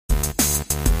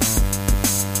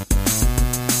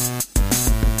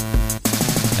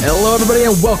Hello, everybody,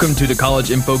 and welcome to the College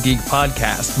Info Geek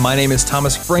podcast. My name is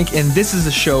Thomas Frank, and this is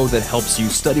a show that helps you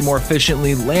study more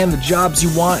efficiently, land the jobs you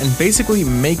want, and basically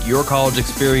make your college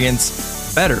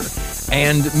experience better.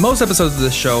 And most episodes of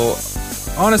this show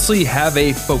honestly have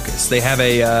a focus. They have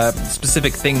a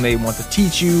specific thing they want to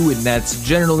teach you, and that's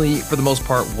generally, for the most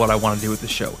part, what I want to do with the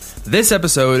show. This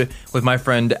episode with my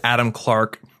friend Adam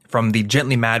Clark from the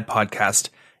Gently Mad podcast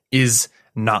is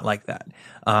not like that.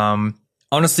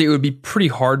 Honestly, it would be pretty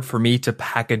hard for me to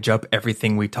package up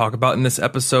everything we talk about in this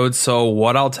episode. So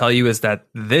what I'll tell you is that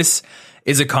this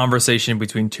is a conversation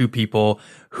between two people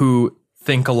who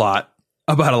think a lot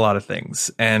about a lot of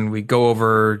things. And we go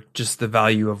over just the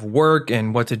value of work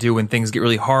and what to do when things get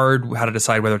really hard, how to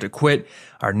decide whether to quit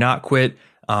or not quit.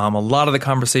 A lot of the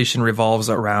conversation revolves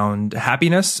around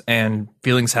happiness and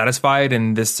feeling satisfied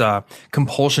and this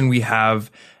compulsion we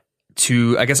have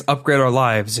to, I guess, upgrade our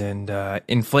lives and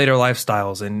inflate our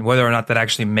lifestyles, and whether or not that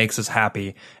actually makes us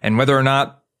happy, and whether or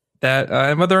not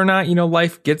you know,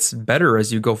 life gets better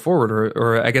as you go forward,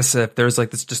 or I guess if there's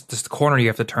like this corner you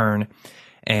have to turn,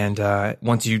 and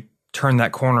once you turn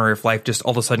that corner, if life just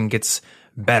all of a sudden gets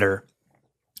better.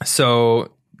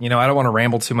 So, you know, I don't want to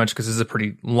ramble too much because this is a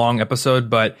pretty long episode,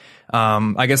 but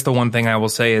I guess the one thing I will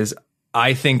say is,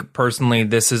 I think personally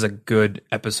this is a good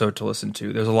episode to listen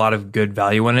to. There's a lot of good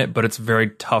value in it, but it's very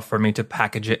tough for me to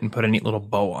package it and put a neat little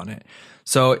bow on it.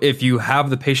 So if you have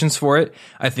the patience for it,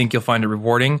 I think you'll find it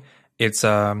rewarding. It's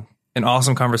an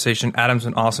awesome conversation. Adam's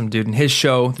an awesome dude. And his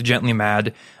show, The Gently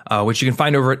Mad, which you can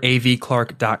find over at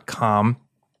avclark.com,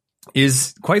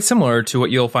 is quite similar to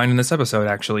what you'll find in this episode,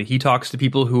 actually. He talks to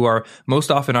people who are most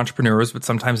often entrepreneurs, but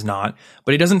sometimes not.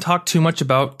 But he doesn't talk too much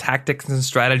about tactics and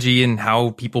strategy and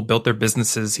how people built their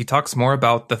businesses. He talks more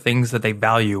about the things that they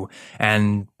value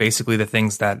and basically the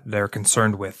things that they're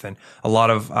concerned with. And a lot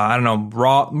of,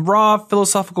 raw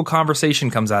philosophical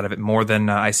conversation comes out of it more than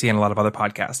I see in a lot of other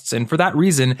podcasts. And for that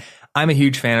reason, I'm a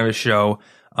huge fan of his show.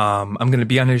 I'm going to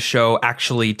be on his show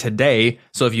actually today.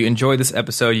 So if you enjoy this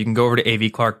episode, you can go over to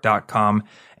avclark.com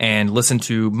and listen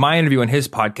to my interview on his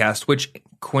podcast, which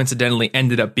coincidentally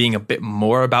ended up being a bit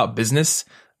more about business.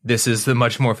 This is the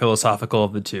much more philosophical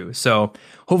of the two. So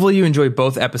hopefully you enjoy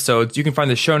both episodes. You can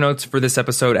find the show notes for this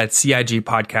episode at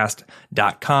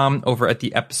cigpodcast.com over at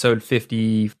the episode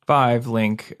 55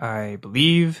 link, I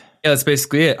believe. Yeah, that's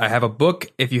basically it. I have a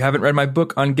book. If you haven't read my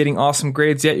book on getting awesome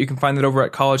grades yet, you can find that over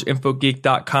at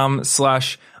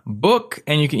collegeinfogeek.com/book.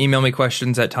 And you can email me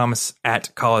questions at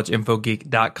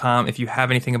thomas@collegeinfogeek.com. If you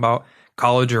have anything about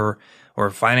college or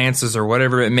finances or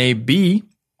whatever it may be,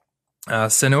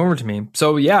 send it over to me.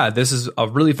 So yeah, this is a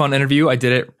really fun interview. I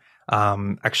did it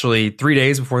actually 3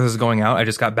 days before this is going out. I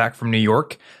just got back from New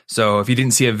York. So if you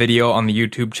didn't see a video on the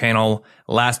YouTube channel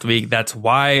last week, that's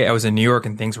why. I was in New York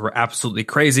and things were absolutely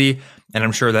crazy. And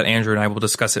I'm sure that Andrew and I will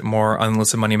discuss it more on the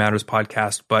Listen Money Matters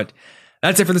podcast. But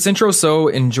that's it for this intro. So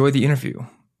enjoy the interview.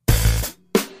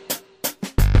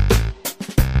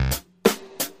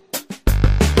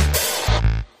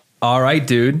 All right,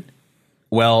 dude.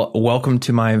 Well, welcome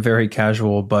to my very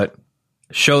casual but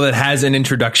show that has an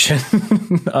introduction,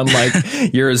 unlike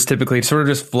yours typically. It sort of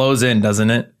just flows in, doesn't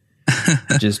it?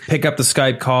 Just pick up the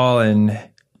Skype call and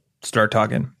start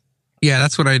talking. Yeah,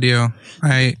 that's what I do.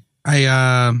 I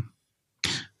have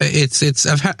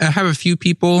a few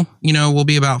people, you know, we'll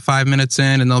be about 5 minutes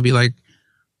in and they'll be like,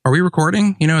 are we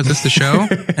recording? You know, is this the show?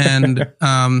 And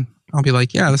I'll be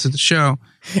like, yeah, this is the show.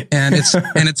 And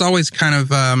it's always kind of,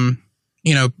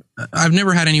 you know, I've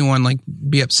never had anyone like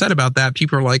be upset about that.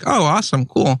 People are like, oh, awesome,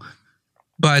 cool.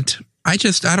 But I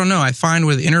don't know. I find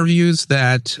with interviews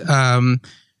that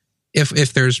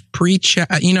if there's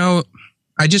pre-chat, you know,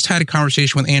 I just had a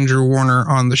conversation with Andrew Warner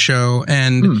on the show,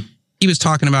 and he was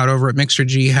talking about over at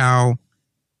Mixergy how,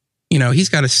 you know, he's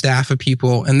got a staff of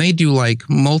people and they do like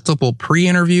multiple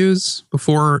pre-interviews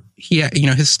before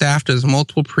his staff does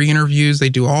multiple pre-interviews. They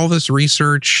do all this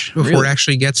research before it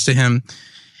actually gets to him.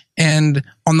 And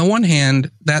on the one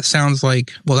hand, that sounds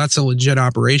like, well, that's a legit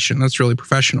operation. That's really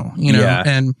professional, you know,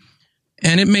 and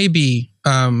it may be,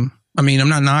 I mean, I'm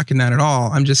not knocking that at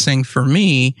all. I'm just saying for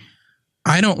me,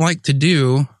 I don't like to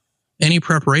do any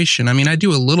preparation. I mean, I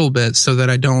do a little bit so that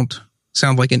I don't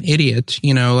sound like an idiot,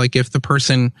 you know, like if the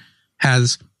person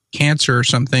has cancer or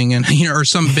something and, you know, or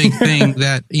some big thing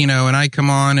that, you know, and I come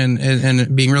on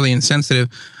and being really insensitive,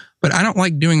 but I don't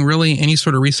like doing really any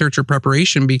sort of research or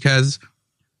preparation because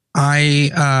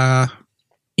I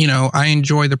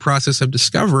enjoy the process of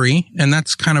discovery, and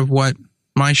that's kind of what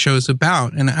my show's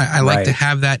about. And I like to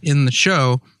have that in the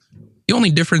show. The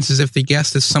only difference is if the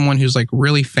guest is someone who's like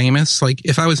really famous. Like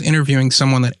if I was interviewing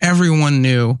someone that everyone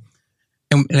knew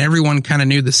and everyone kind of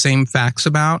knew the same facts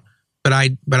about, but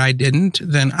I didn't,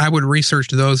 then I would research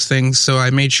those things. So I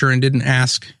made sure and didn't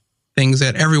ask things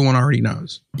that everyone already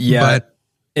knows. Yeah. But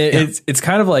it's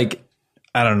kind of like,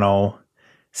 I don't know,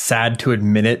 sad to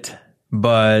admit it,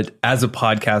 but as a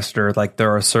podcaster, like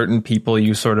there are certain people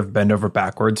you sort of bend over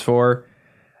backwards for.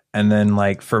 And then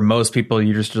like for most people,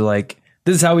 you just are like,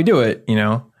 this is how we do it, you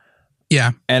know?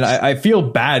 Yeah. And I feel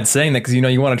bad saying that because, you know,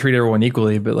 you want to treat everyone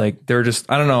equally, but like they're just,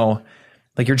 I don't know,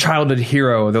 like your childhood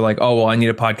hero. They're like, oh, well, I need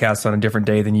a podcast on a different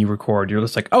day than you record. You're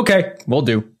just like, okay, we'll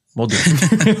do. But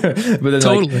then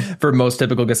Totally. like for most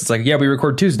typical guests, it's like, yeah, we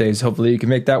record Tuesdays. Hopefully you can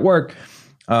make that work.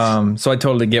 So I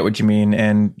totally get what you mean.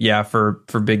 And yeah, for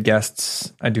big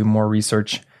guests, I do more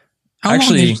research. How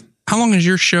long has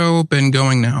your show been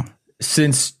going now?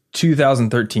 Since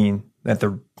 2013, at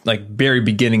the like very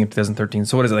beginning of 2013.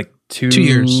 So what is it, like 2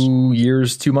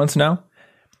 years, 2 months now?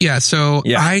 Yeah. So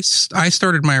Yeah. I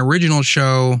started my original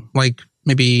show like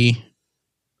maybe,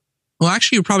 well,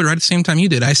 actually, you're probably right at the same time you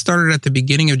did. I started at the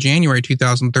beginning of January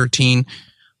 2013,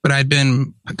 but I'd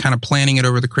been kind of planning it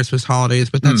over the Christmas holidays,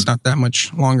 but that's not that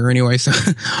much longer anyway. So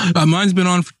mine's been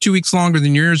on for 2 weeks longer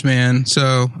than yours, man.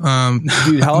 So,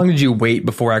 Dude, how long did you wait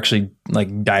before actually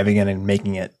like diving in and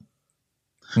making it?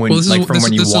 When Well,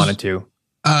 when you wanted to?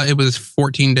 it was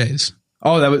 14 days.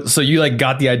 Oh, that was so you like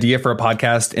got the idea for a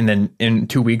podcast and then in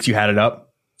 2 weeks you had it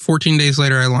up? 14 days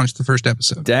later, I launched the first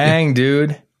episode. Dang,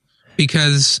 dude.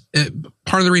 Because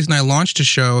part of the reason I launched a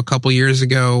show a couple years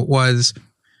ago was,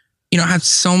 you know, I have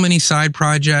so many side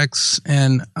projects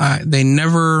and they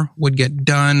never would get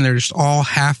done. They're just all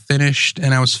half finished.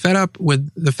 And I was fed up with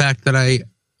the fact that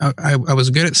I was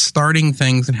good at starting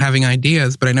things and having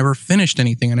ideas, but I never finished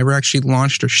anything. I never actually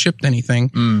launched or shipped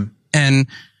anything. And,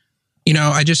 you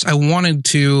know, I wanted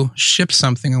to ship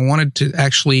something. I wanted to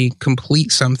actually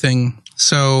complete something.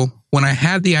 So when I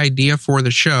had the idea for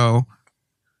the show,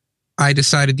 I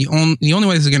decided the only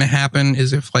way this is going to happen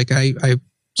is if like I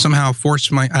somehow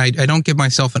force I don't give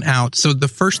myself an out. So the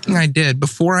first thing I did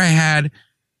before I had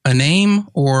a name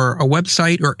or a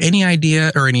website or any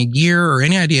idea or any gear or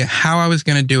any idea how I was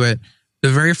going to do it, the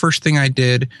very first thing I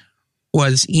did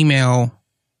was email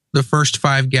the first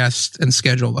 5 guests and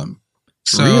schedule them.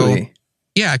 So, Really?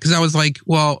 Yeah, because I was like,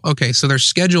 well, okay, so they're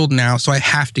scheduled now, so I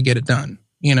have to get it done.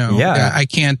 You know, Yeah.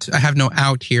 I have no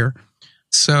out here.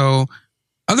 So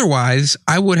otherwise,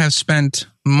 I would have spent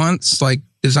months like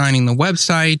designing the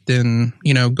website and,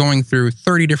 you know, going through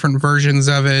 30 different versions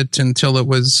of it until it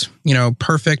was, you know,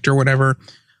 perfect or whatever.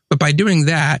 But by doing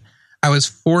that, I was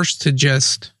forced to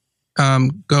just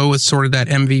go with sort of that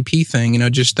MVP thing, you know,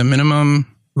 just the minimum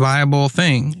viable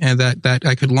thing and that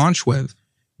I could launch with.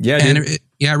 Yeah, And dude.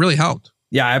 it really helped.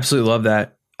 Yeah, I absolutely love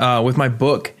that. With my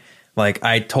book, like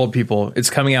I told people it's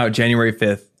coming out January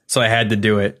 5th, so I had to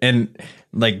do it. And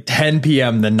like 10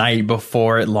 p.m. the night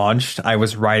before it launched, I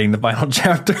was writing the final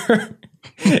chapter.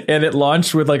 And it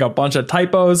launched with like a bunch of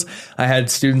typos. I had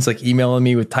students like emailing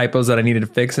me with typos that I needed to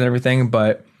fix and everything.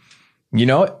 But you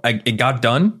know, it got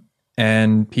done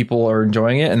and people are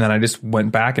enjoying it. And then I just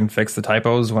went back and fixed the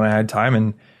typos when I had time.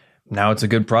 And now it's a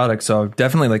good product. So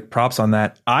definitely like props on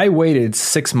that. I waited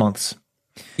 6 months.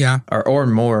 Yeah. Or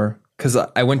more, because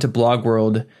I went to Blog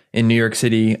World in New York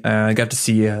City. I got to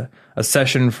see a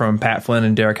session from Pat Flynn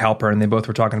and Derek Halper, and they both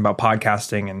were talking about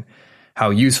podcasting and how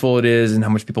useful it is and how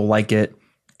much people like it.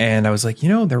 And I was like, you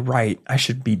know, they're right. I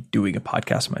should be doing a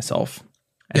podcast myself.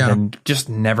 And then just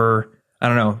never, I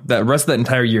don't know, the rest of that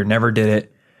entire year, never did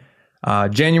it.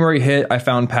 January hit, I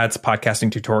found Pat's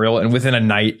podcasting tutorial, and within a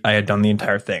night, I had done the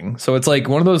entire thing. So it's like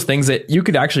one of those things that you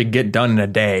could actually get done in a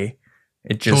day.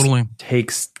 It just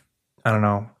takes, I don't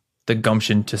know, the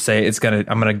gumption to say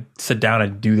I'm going to sit down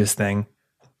and do this thing.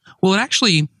 Well, it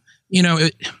actually, you know,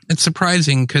 it's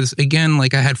surprising because, again,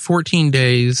 like I had 14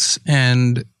 days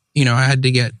and, you know, I had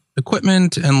to get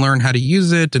equipment and learn how to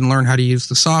use it and learn how to use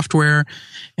the software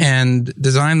and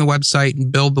design the website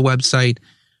and build the website.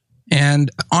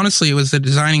 And honestly, it was the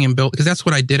designing and build, because that's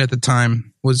what I did at the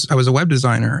time. I was a web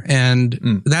designer,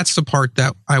 and that's the part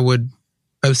that I would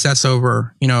obsess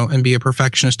over, you know, and be a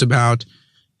perfectionist about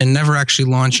and never actually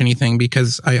launch anything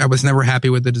because I was never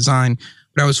happy with the design.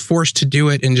 But I was forced to do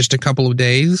it in just a couple of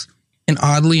days. And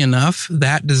oddly enough,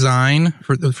 that design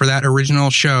for that original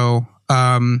show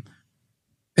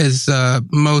is the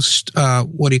most,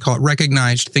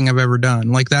 recognized thing I've ever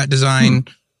done. Like that design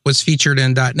was featured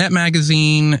in .NET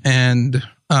Magazine and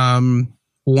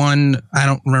won, I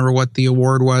don't remember what the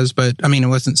award was, but I mean, it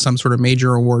wasn't some sort of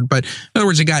major award. But in other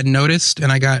words, it got noticed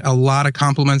and I got a lot of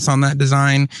compliments on that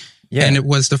design. Yeah. And it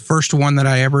was the first one that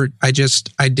I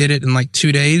did it in like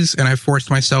 2 days, and I forced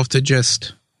myself to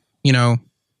just, you know,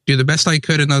 do the best I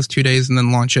could in those 2 days and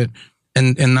then launch it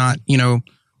and not,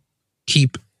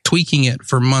 keep tweaking it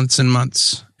for months and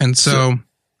months. And so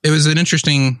it was an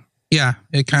interesting,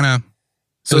 it kind of,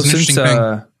 so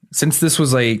since this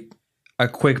was a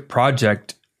quick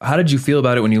project, how did you feel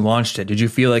about it when you launched it? Did you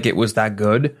feel like it was that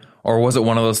good? Or was it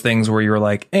one of those things where you were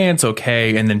like, it's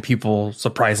okay, and then people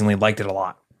surprisingly liked it a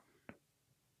lot?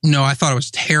 No, I thought it was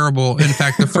terrible. In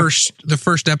fact, the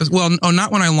first episode,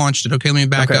 not when I launched it. Okay, let me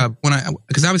back up.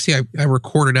 Because obviously I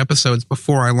recorded episodes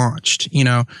before I launched,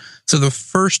 So the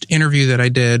first interview that I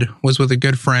did was with a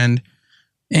good friend,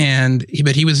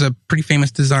 but he was a pretty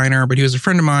famous designer, but he was a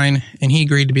friend of mine, and he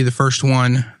agreed to be the first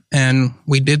one. And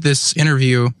we did this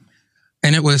interview,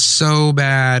 and it was so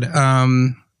bad.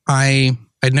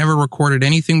 I'd never recorded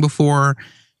anything before,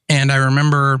 and I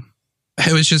remember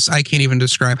it was just, I can't even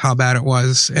describe how bad it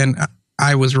was. And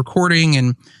I was recording,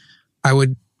 and I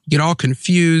would get all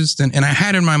confused, and I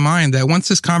had in my mind that once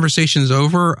this conversation is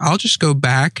over, I'll just go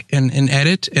back and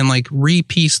edit and like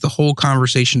re-piece the whole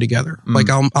conversation together. Like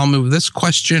I'll move this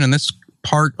question and this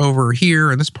part over here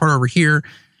and this part over here.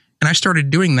 And I started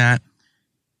doing that.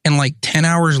 And like 10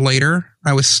 hours later,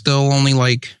 I was still only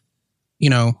like,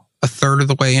 a third of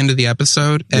the way into the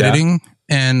episode editing.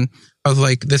 And I was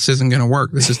like, this isn't going to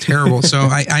work. This is terrible. So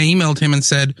I emailed him and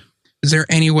said, is there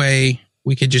any way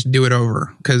we could just do it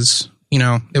over? Because,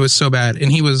 it was so bad.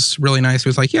 And he was really nice. He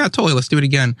was like, yeah, totally. Let's do it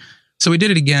again. So we did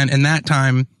it again. And that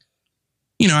time,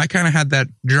 I kind of had that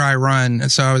dry run.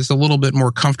 And so I was a little bit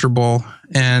more comfortable.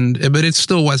 But it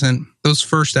still wasn't, those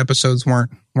first episodes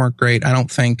weren't great, I don't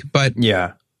think. But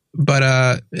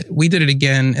we did it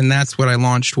again. And that's what I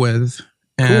launched with.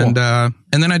 And, cool.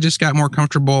 And then I just got more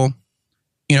comfortable.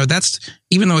 That's,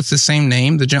 even though it's the same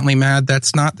name, The Gently Mad,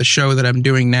 that's not the show that I'm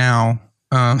doing now.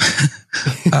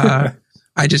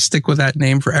 I just stick with that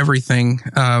name for everything.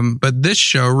 But this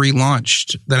show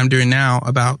relaunched that I'm doing now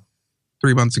about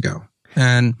 3 months ago.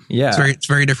 And it's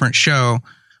a very different show.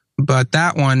 But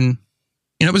that one,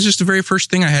 it was just the very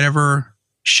first thing I had ever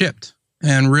shipped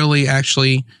and really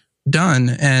actually done.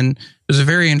 And it was a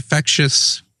very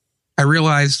infectious, I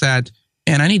realized that,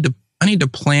 and I need to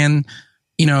plan,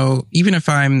 even if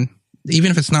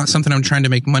it's not something I'm trying to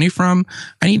make money from,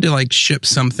 I need to like ship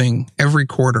something every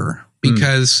quarter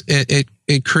because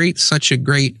it creates such a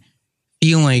great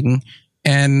feeling,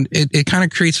 and it kind of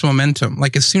creates momentum.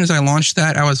 Like as soon as I launched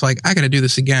that, I was like, I got to do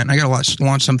this again. I got to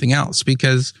launch something else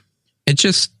because it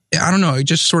just, I don't know, it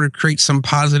just sort of creates some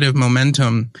positive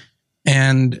momentum.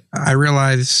 And I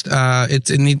realized it's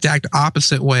in the exact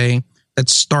opposite way, that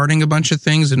starting a bunch of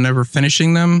things and never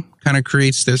finishing them kind of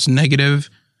creates this negative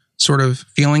sort of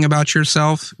feeling about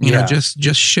yourself.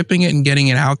 Just shipping it and getting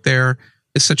it out there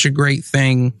is such a great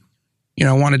thing.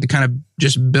 I wanted to kind of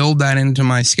just build that into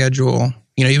my schedule,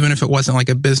 even if it wasn't like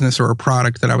a business or a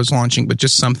product that I was launching, but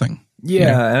just something.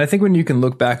 Yeah. And I think when you can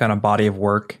look back on a body of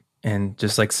work and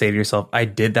just like say to yourself, I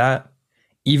did that,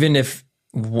 even if,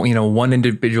 one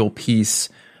individual piece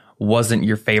wasn't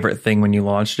your favorite thing when you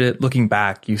launched it, looking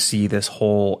back, you see this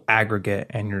whole aggregate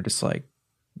and you're just like,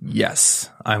 yes,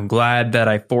 I'm glad that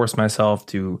I forced myself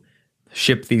to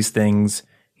ship these things,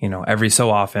 every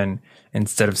so often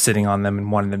instead of sitting on them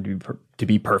and wanting them to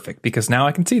be perfect, because now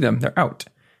I can see them, they're out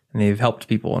and they've helped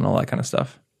people and all that kind of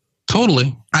stuff.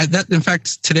 Totally. In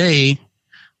fact, today,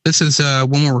 this is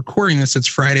when we're recording this, it's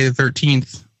Friday the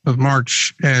 13th of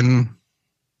March, and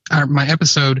my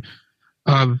episode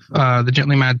of The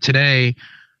Gently Mad today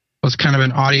was kind of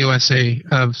an audio essay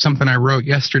of something I wrote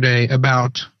yesterday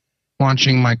about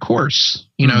launching my course,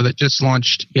 that just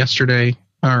launched yesterday,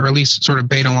 or at least sort of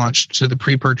beta launched to the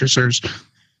pre-purchasers.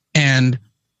 And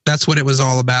that's what it was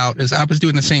all about. Is I was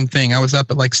doing the same thing. I was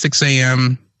up at like 6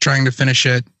 a.m. trying to finish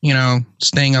it,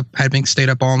 stayed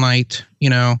up all night,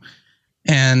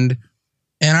 and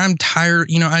I'm tired.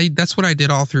 That's what I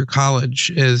did all through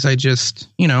college is I just,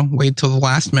 wait till the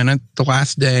last minute, the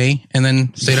last day, and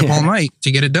then stayed up all night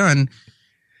to get it done.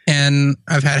 And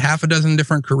I've had half a dozen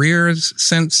different careers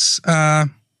since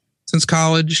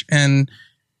college, and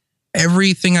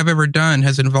everything I've ever done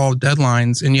has involved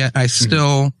deadlines. And yet I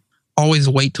still always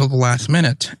wait till the last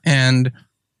minute. And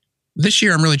this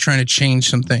year I'm really trying to change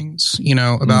some things,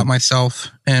 about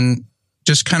myself, and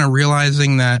just kind of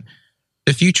realizing that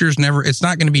the future is it's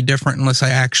not going to be different unless I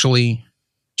actually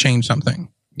change something,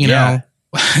 you know?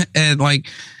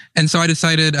 And so I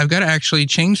decided I've got to actually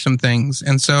change some things.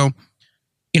 And so,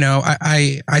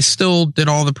 I still did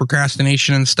all the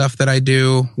procrastination and stuff that I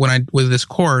do with this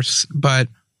course, but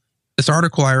this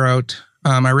article I wrote,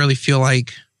 I really feel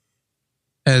like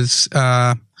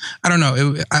I don't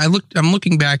know. I'm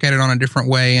looking back at it on a different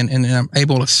way, and I'm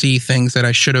able to see things that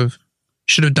I should have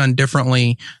should have done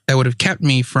differently that would have kept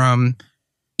me from,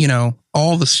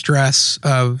 all the stress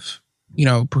of,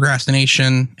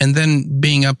 procrastination, and then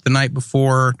being up the night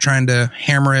before trying to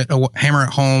hammer it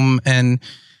home and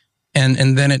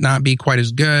then it not be quite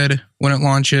as good when it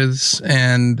launches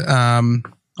and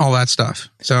all that stuff.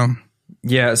 So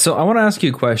yeah. So I want to ask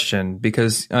you a question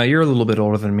because you're a little bit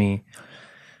older than me.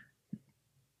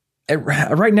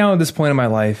 Right now at this point in my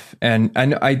life, and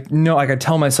I know I could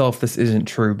tell myself this isn't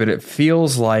true, but it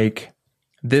feels like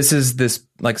this is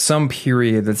like some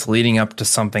period that's leading up to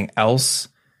something else.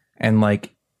 And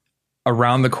like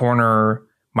around the corner,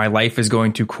 my life is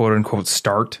going to quote unquote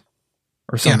start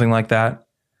or something like that.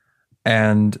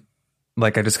 And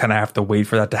like, I just kind of have to wait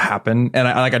for that to happen. And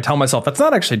I tell myself that's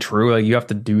not actually true. Like you have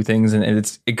to do things and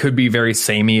it could be very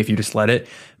samey if you just let it.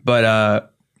 But,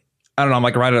 I don't know. I'm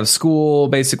like right out of school,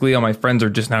 basically. All my friends are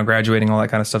just now graduating, all that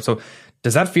kind of stuff. So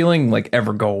does that feeling like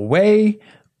ever go away?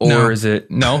 Or is it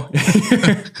no?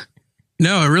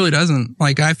 No, it really doesn't.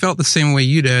 Like I felt the same way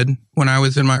you did when I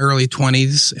was in my early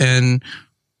 20s, and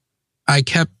I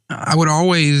would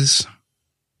always,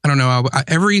 I don't know,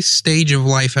 every stage of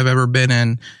life I've ever been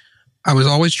in, I was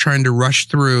always trying to rush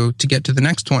through to get to the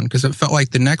next one because it felt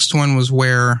like the next one was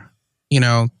where,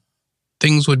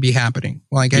 things would be happening.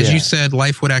 Like, as you said,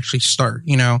 life would actually start.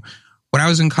 When I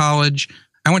was in college,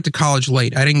 I went to college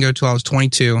late. I didn't go till I was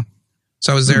 22.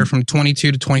 So I was there from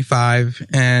 22 to 25.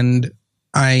 And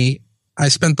I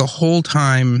spent the whole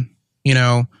time,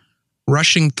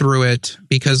 rushing through it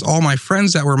because all my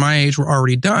friends that were my age were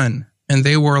already done. And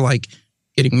they were like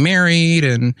getting married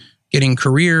and getting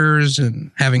careers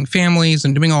and having families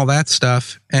and doing all that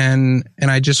stuff. And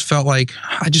I just felt like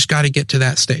I just got to get to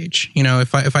that stage.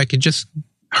 If I could just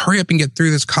hurry up and get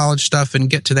through this college stuff and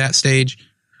get to that stage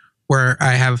where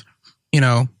I have,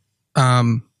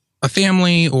 a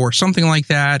family or something like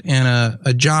that and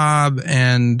a job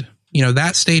and,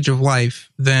 that stage of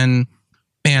life, then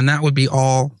man, that would be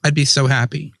all, I'd be so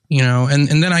happy,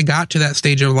 and then I got to that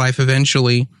stage of life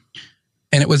eventually.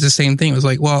 And it was the same thing. It was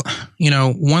like, well,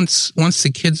 once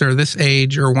the kids are this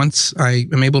age, or once I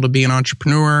am able to be an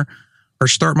entrepreneur or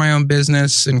start my own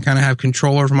business and kind of have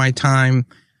control over my time,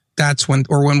 that's when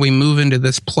we move into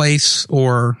this place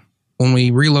or when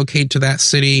we relocate to that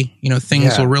city,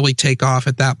 things will really take off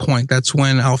at that point. That's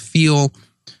when I'll feel.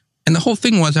 And the whole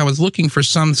thing was I was looking for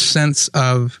some sense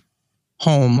of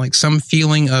home, like some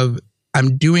feeling of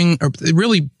I'm doing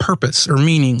really purpose or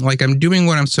meaning, like I'm doing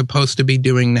what I'm supposed to be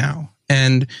doing now.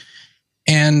 And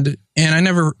I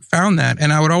never found that.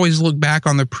 And I would always look back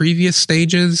on the previous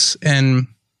stages and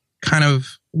kind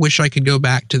of wish I could go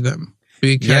back to them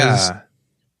because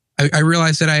I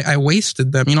realized that I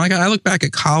wasted them. Like I look back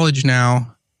at college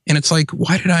now and it's like,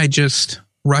 why did I just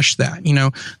rush that?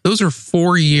 Those are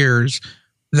 4 years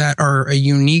that are a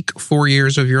unique 4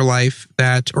 years of your life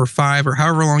or 5 or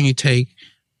however long you take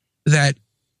that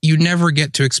you never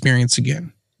get to experience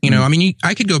again.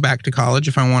 I could go back to college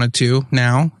if I wanted to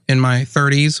now in my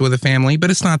 30s with a family,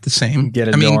 but it's not the same. Get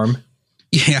a dorm.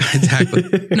 Yeah,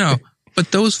 exactly. No,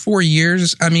 but those 4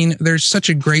 years, there's such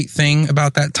a great thing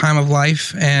about that time of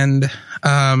life. And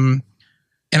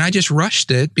I just rushed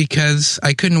it because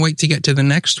I couldn't wait to get to the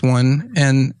next one.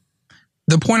 And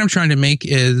the point I'm trying to make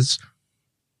is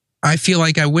I feel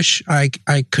like I wish I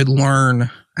could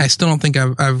learn. I still don't think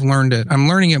I've learned it. I'm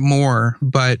learning it more,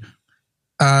 but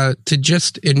to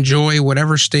just enjoy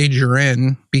whatever stage you're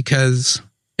in because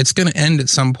it's going to end at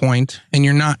some point and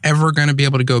you're not ever going to be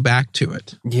able to go back to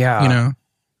it. Yeah.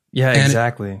 Yeah, and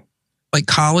exactly. Like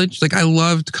college, like I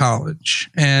loved college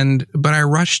but I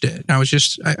rushed it.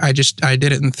 I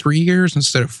did it in 3 years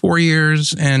instead of 4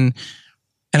 years. And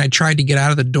I tried to get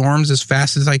out of the dorms as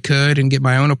fast as I could and get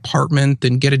my own apartment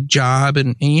and get a job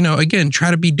and again,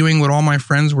 try to be doing what all my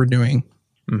friends were doing.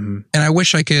 Mm-hmm. And I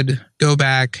wish I could go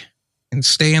back and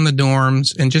stay in the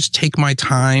dorms and just take my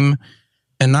time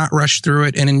and not rush through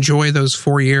it and enjoy those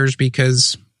 4 years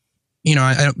because,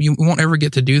 you won't ever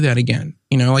get to do that again.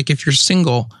 Like if you're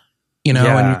single,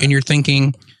 and you're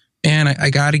thinking, man,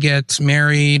 I got to get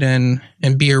married and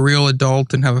be a real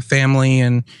adult and have a family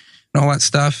and all that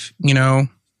stuff,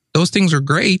 those things are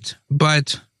great.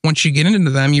 But once you get into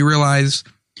them, you realize,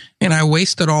 man, I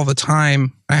wasted all the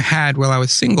time I had while I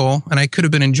was single and I could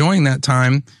have been enjoying that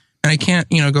time. And I can't,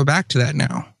 go back to that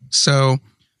now. So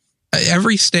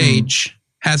every stage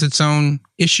has its own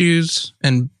issues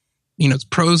and, its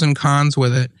pros and cons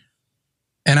with it.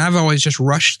 And I've always just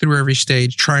rushed through every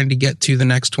stage trying to get to the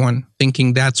next one,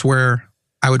 thinking that's where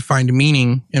I would find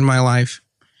meaning in my life.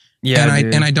 Yeah.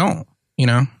 And I don't,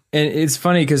 And it's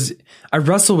funny because I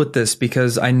wrestle with this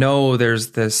because I know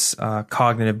there's this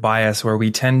cognitive bias where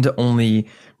we tend to only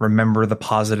remember the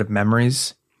positive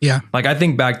memories. Yeah. Like I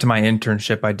think back to my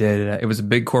internship I did. It was a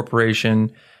big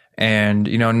corporation and,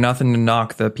 you know, nothing to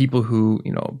knock the people who,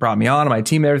 you know, brought me on, my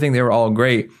team, everything. They were all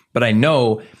great. But I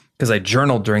know because I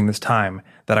journaled during this time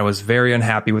that I was very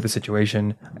unhappy with the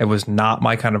situation. It was not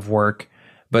my kind of work.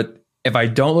 But if I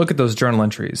don't look at those journal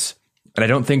entries, and I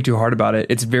don't think too hard about it,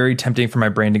 it's very tempting for my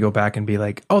brain to go back and be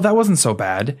like, oh, that wasn't so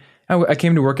bad. I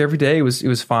came to work every day. It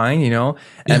was fine, you know?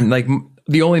 And like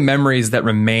the only memories that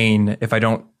remain if I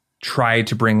don't try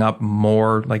to bring up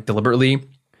more like deliberately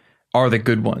are the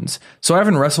good ones. So I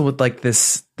haven't wrestled with like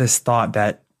this thought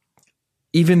that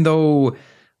even though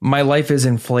my life is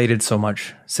inflated so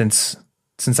much since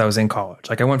I was in college.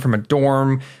 Like I went from a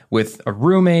dorm with a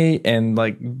roommate and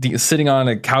like sitting on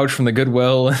a couch from the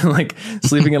Goodwill and like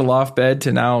sleeping in a loft bed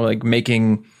to now like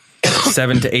making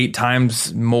 7 to 8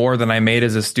 times more than I made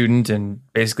as a student and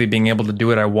basically being able to do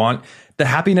what I want. The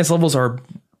happiness levels are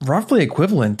roughly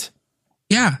equivalent.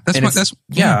 Yeah.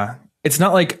 It's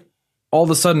not like all of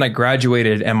a sudden I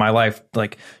graduated and my life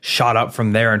like shot up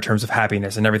from there in terms of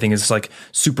happiness and everything is like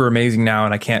super amazing now.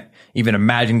 And I can't even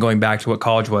imagine going back to what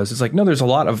college was. It's like, no, there's a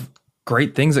lot of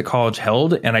great things that college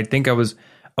held. And I think I was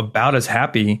about as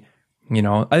happy, you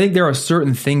know. I think there are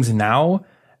certain things now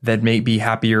that make me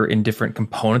happier in different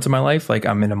components of my life. Like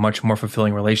I'm in a much more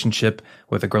fulfilling relationship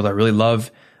with a girl that I really love.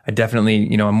 I definitely,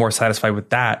 you know, I'm more satisfied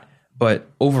with that.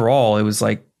 But overall, it was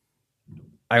like,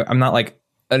 I'm not like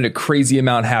a crazy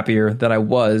amount happier than I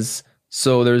was.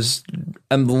 So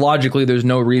logically, there's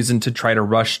no reason to try to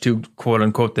rush to quote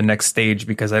unquote the next stage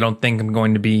because I don't think I'm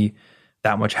going to be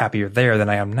that much happier there than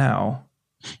I am now.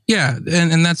 Yeah.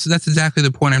 And that's exactly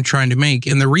the point I'm trying to make.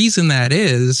 And the reason that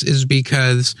is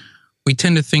because we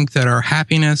tend to think that our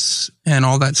happiness and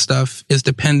all that stuff is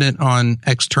dependent on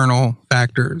external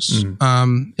factors.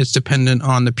 It's dependent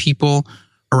on the people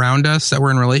around us that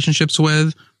we're in relationships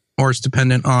with, or it's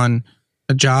dependent on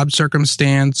a job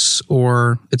circumstance,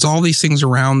 or it's all these things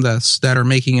around us that are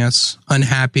making us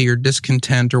unhappy or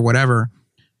discontent or whatever.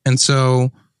 And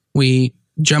so we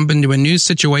jump into a new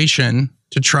situation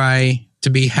to try to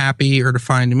be happy or to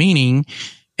find meaning.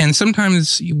 And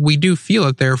sometimes we do feel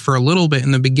it there for a little bit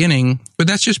in the beginning, but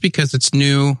that's just because it's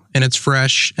new and it's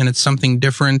fresh and it's something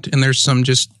different. And there's some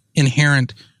just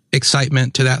inherent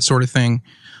excitement to that sort of thing.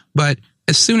 But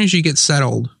as soon as you get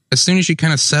settled, as soon as you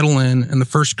kind of settle in and the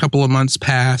first couple of months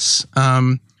pass,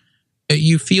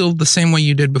 you feel the same way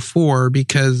you did before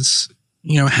because,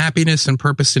 you know, happiness and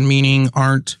purpose and meaning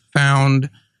aren't found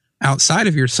outside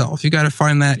of yourself. You got to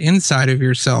find that inside of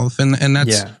yourself. And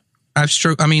that's, that's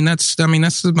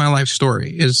my life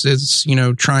story is, you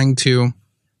know, trying to,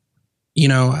 you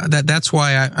know, that's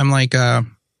why I'm like, I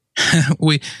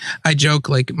joke,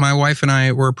 like my wife and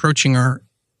I were approaching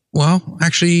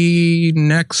actually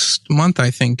next month, I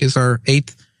think, is our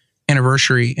 8th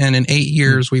anniversary. And in 8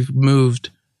 years, we've moved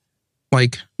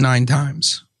like 9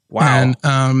 times. Wow.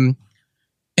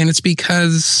 And it's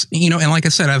because, you know, and like I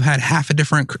said, I've had half a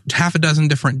dozen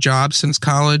different jobs since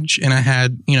college. And I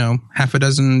had, you know, half a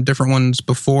dozen different ones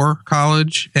before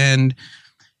college. And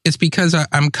it's because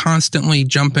I'm constantly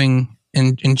jumping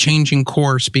and changing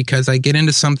course because I get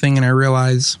into something and I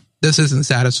realize this isn't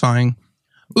satisfying.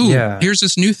 Here's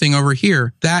this new thing over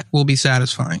here. That will be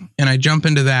satisfying. And I jump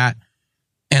into that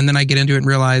and then I get into it and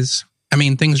realize, I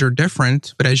mean, things are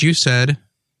different, but as you said,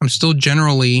 I'm still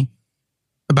generally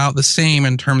about the same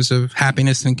in terms of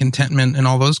happiness and contentment and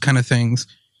all those kind of things.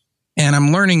 And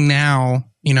I'm learning now,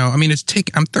 you know, I mean,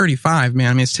 I'm 35, man.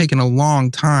 I mean, it's taken a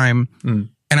long time and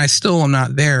I still am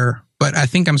not there, but I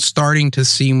think I'm starting to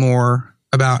see more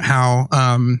about how,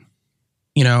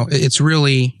 you know, it's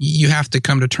really, you have to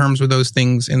come to terms with those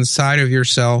things inside of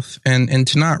yourself and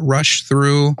to not rush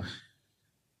through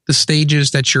the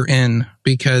stages that you're in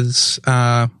because,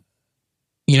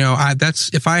 you know,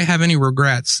 if I have any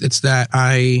regrets, it's that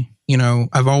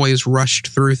I've always rushed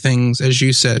through things, as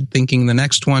you said, thinking the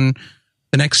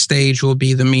next stage will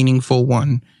be the meaningful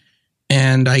one.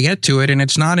 And I get to it and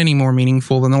it's not any more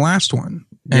meaningful than the last one.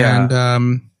 Yeah.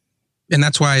 And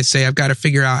that's why I say I've got to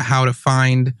figure out how to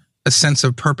find a sense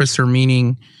of purpose or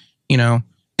meaning, you know,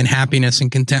 and happiness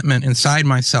and contentment inside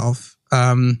myself.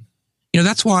 You know,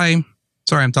 that's why,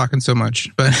 sorry, I'm talking so much,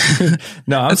 but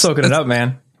no, I'm soaking it up,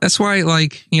 man. That's why,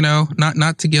 like, you know,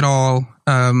 not to get all,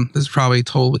 this is probably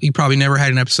you probably never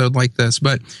had an episode like this,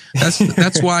 but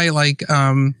that's why, like,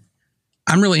 I'm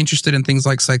really interested in things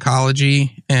like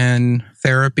psychology and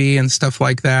therapy and stuff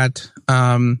like that.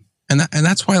 And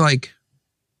that's why, like,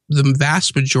 the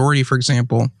vast majority, for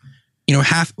example,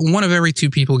 one of every two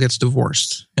people gets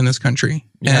divorced in this country.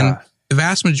 Yeah. And the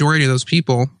vast majority of those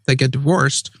people that get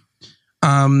divorced,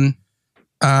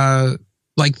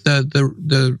 like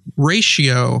the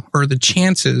ratio or the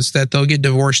chances that they'll get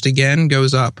divorced again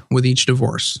goes up with each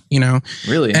divorce,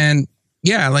 Really? And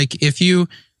yeah, like if you,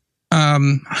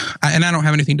 and I don't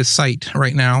have anything to cite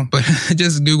right now, but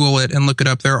just Google it and look it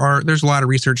up. There's a lot of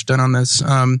research done on this.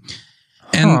 And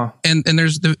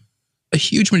there's a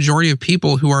huge majority of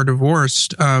people who are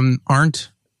divorced,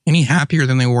 aren't any happier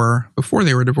than they were before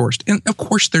they were divorced. And of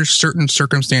course there's certain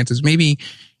circumstances. Maybe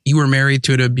you were married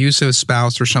to an abusive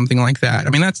spouse or something like that. I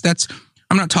mean, that's,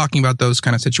 I'm not talking about those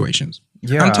kind of situations.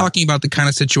 Yeah. I'm talking about the kind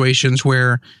of situations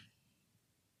where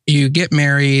you get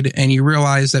married and you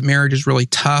realize that marriage is really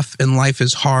tough and life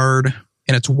is hard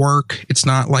and it's work. It's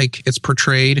not like it's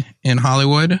portrayed in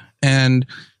Hollywood. And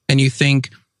you think,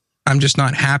 I'm just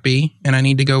not happy and I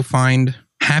need to go find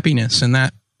happiness. And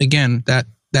that, again, that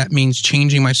means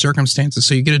changing my circumstances.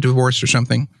 So you get a divorce or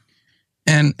something.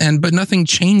 But nothing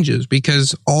changes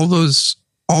because all those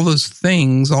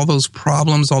things, all those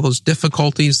problems, all those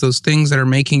difficulties, those things that are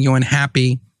making you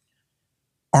unhappy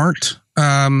aren't,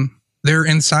 they're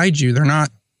inside you. They're not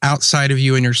outside of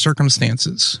you and your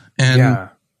circumstances. And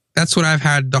that's what I've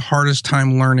had the hardest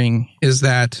time learning is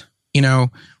that,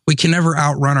 we can never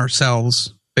outrun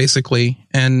ourselves, basically.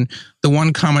 And the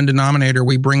one common denominator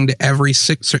we bring to every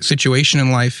situation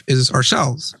in life is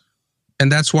ourselves.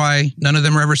 And that's why none of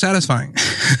them are ever satisfying.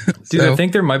 Dude, I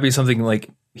think there might be something like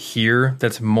here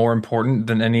that's more important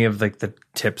than any of like the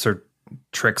tips or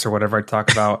tricks or whatever I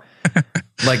talk about.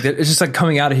 Like it's just like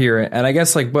coming out of here. And I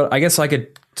guess but I guess I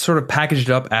could sort of package it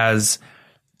up as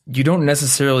you don't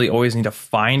necessarily always need to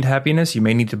find happiness. You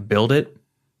may need to build it.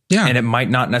 Yeah. And it might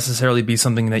not necessarily be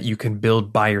something that you can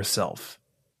build by yourself.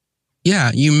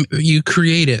 Yeah, you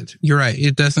create it. You're right.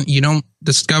 You don't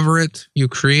discover it. You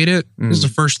create it is the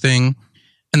first thing.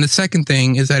 And the second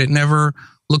thing is that it never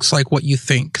looks like what you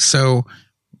think. So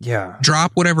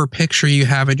drop whatever picture you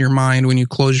have in your mind when you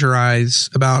close your eyes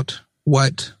about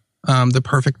what the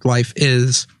perfect life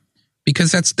is,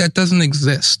 because that doesn't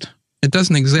exist. It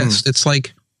doesn't exist. It's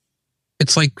like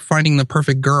finding the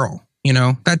perfect girl,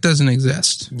 that doesn't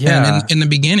exist. Yeah. And in the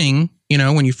beginning,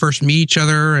 when you first meet each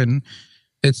other and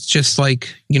it's just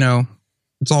like,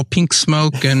 it's all pink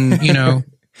smoke and,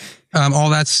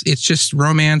 it's just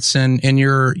romance and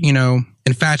you're,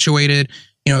 infatuated,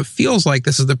 it feels like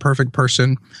this is the perfect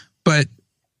person, but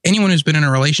anyone who's been in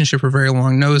a relationship for very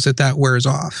long knows that wears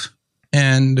off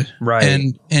and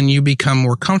you become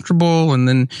more comfortable. And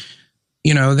then,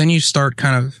 then you start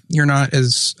you're not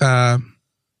as,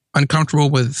 uncomfortable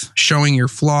with showing your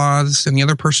flaws and the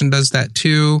other person does that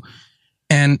too.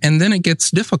 And then it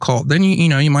gets difficult. Then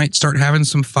you might start having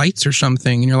some fights or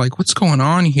something and you're like, what's going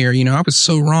on here? I was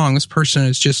so wrong. This person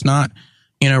is just not,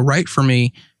 right for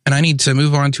me. And I need to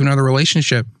move on to another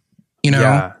relationship.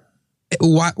 Why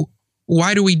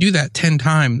do we do that 10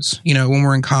 times, when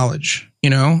we're in college?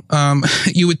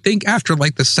 You would think after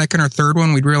like the second or third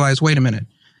one, we'd realize, wait a minute,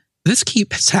 this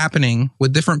keeps happening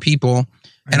with different people.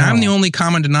 And I'm the only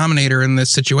common denominator in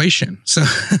this situation. So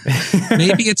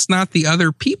maybe it's not the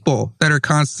other people that are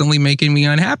constantly making me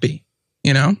unhappy,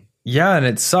 Yeah, and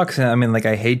it sucks. I mean, like,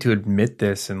 I hate to admit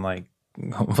this and like,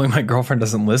 hopefully my girlfriend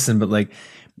doesn't listen, but like,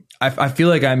 I feel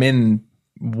like I'm in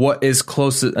what is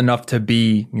close enough to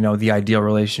be, the ideal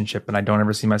relationship. And I don't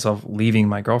ever see myself leaving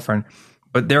my girlfriend.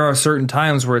 But there are certain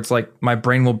times where it's like my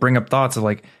brain will bring up thoughts of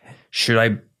like, should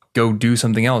I go do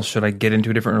something else? Should I get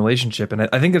into a different relationship? And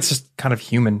I think it's just kind of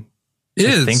human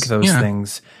to think those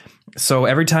things. So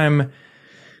every time,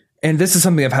 and this is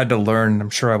something I've had to learn,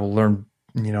 I'm sure I will learn,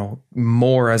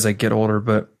 more as I get older,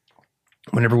 but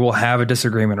whenever we'll have a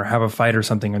disagreement or have a fight or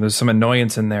something, or there's some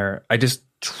annoyance in there, I just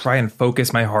try and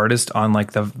focus my hardest on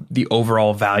like the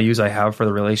overall values I have for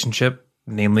the relationship,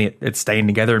 namely it's staying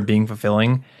together and being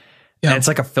fulfilling. Yeah. And it's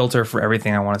like a filter for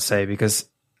everything I want to say, because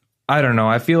I don't know,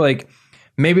 I feel like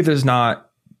maybe there's not,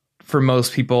 for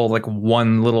most people, like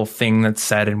one little thing that's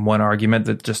said in one argument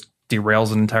that just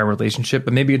derails an entire relationship,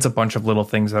 but maybe it's a bunch of little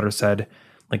things that are said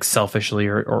like selfishly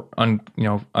or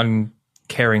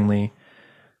uncaringly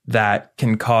that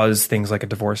can cause things like a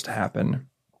divorce to happen.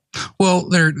 Well,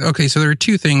 so there are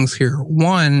two things here.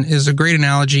 One is a great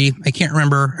analogy. I can't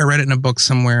remember. I read it in a book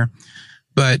somewhere,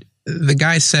 but the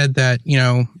guy said that,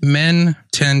 men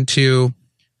tend to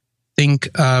think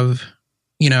of,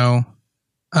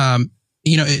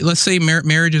 let's say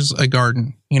marriage is a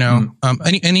garden,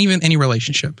 and even any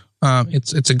relationship,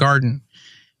 it's a garden.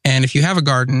 And if you have a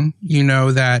garden,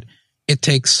 that it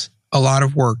takes a lot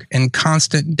of work and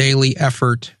constant daily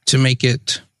effort to make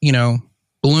it,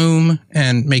 bloom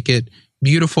and make it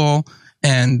beautiful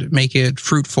and make it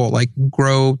fruitful, like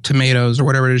grow tomatoes or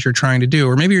whatever it is you're trying to do.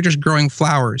 Or maybe you're just growing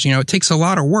flowers. You know, it takes a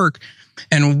lot of work,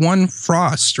 and one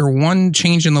frost or one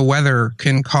change in the weather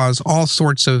can cause all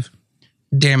sorts of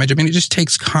damage. I mean, it just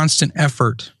takes constant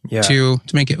effort to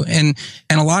make it. And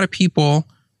a lot of people,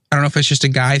 I don't know if it's just a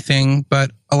guy thing,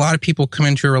 but a lot of people come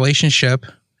into a relationship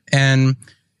and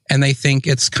they think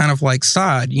it's kind of like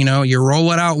sod, you know, you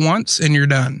roll it out once and you're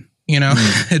done. You know,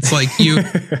 it's like you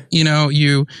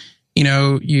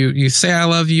say, I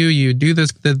love you, you do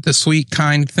this, the sweet,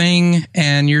 kind thing,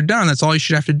 and you're done. That's all you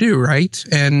should have to do. Right.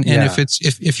 And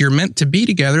if you're meant to be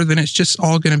together, then it's just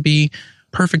all going to be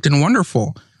perfect and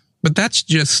wonderful. But that's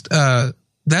just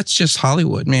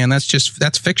Hollywood, man.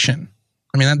 That's fiction.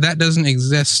 I mean, that doesn't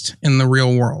exist in the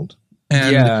real world.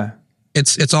 And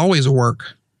it's always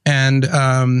work. And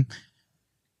the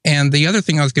other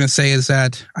thing I was going to say is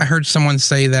that I heard someone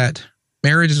say that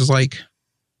marriage is like,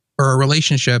 or a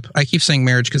relationship. I keep saying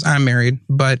marriage because I'm married,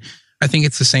 but I think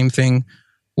it's the same thing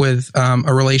with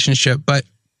a relationship,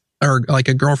 or like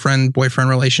a girlfriend, boyfriend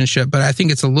relationship. But I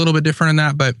think it's a little bit different in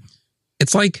that, but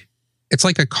it's like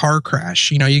a car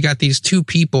crash. You know, you got these two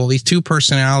people, these two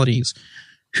personalities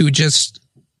who just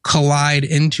collide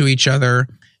into each other,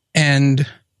 and,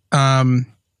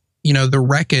 you know, the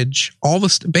wreckage, all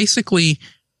this, basically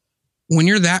when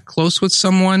you're that close with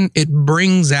someone, it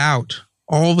brings out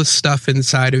all the stuff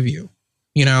inside of you.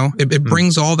 You know, it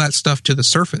brings all that stuff to the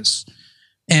surface.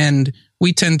 And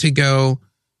we tend to go,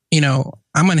 you know,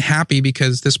 I'm unhappy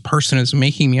because this person is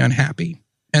making me unhappy.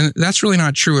 And that's really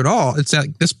not true at all. It's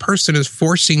that this person is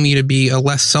forcing me to be a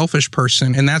less selfish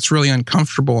person, and that's really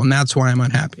uncomfortable, and that's why I'm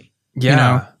unhappy.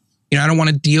 Yeah. You know, I don't want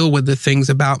to deal with the things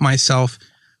about myself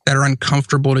that are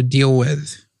uncomfortable to deal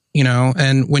with, you know.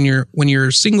 And when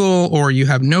you're single or you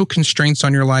have no constraints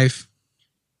on your life,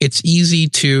 it's easy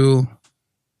to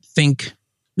think,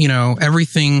 you know,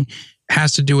 everything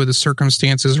has to do with the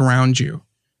circumstances around you.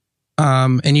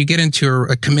 And you get into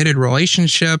a committed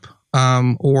relationship,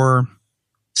 or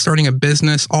starting a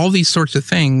business, all these sorts of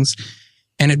things.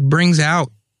 And it brings out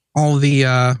all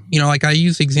the, you know, like I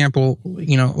use the example,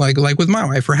 you know, like with my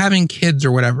wife or having kids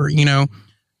or whatever, you know,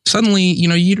 suddenly, you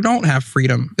know, you don't have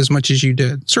freedom as much as you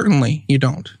did. Certainly you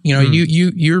don't, you know,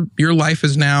 your life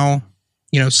is now,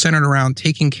 you know, centered around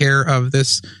taking care of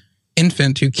this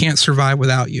infant who can't survive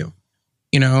without you,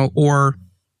 you know, or,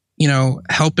 you know,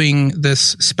 helping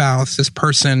this spouse, this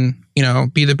person, you know,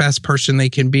 be the best person they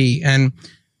can be. And,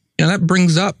 you know, that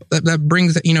brings,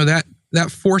 you know,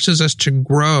 that forces us to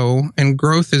grow, and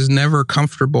growth is never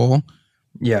comfortable.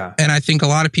 Yeah. And I think a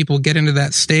lot of people get into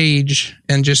that stage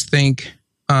and just think,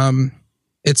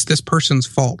 it's this person's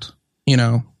fault, you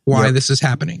know, why this is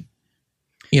happening,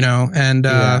 you know, and,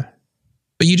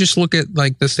 but you just look at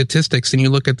like the statistics and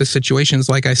you look at the situations,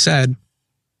 like I said,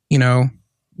 you know,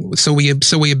 so we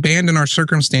abandon our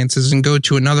circumstances and go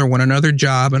to another one, another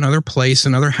job, another place,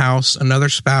 another house, another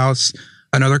spouse,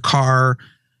 another car,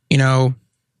 you know,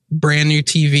 brand new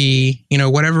TV, you know,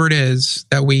 whatever it is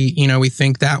that we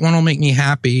think that one will make me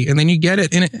happy. And then you get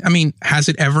it. And I mean, has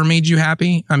it ever made you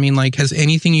happy? I mean, like, has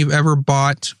anything you've ever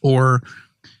bought or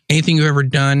anything you've ever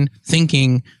done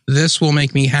thinking this will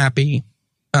make me happy,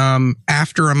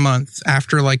 after a month,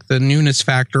 after like the newness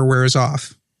factor wears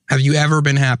off, have you ever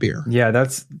been happier? Yeah,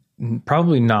 that's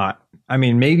probably not. I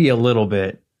mean, maybe a little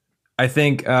bit. I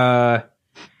think, okay,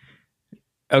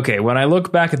 when I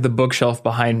look back at the bookshelf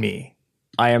behind me,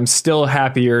 I am still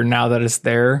happier now that it's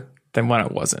there than when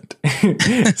it wasn't.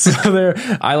 So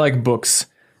I like books,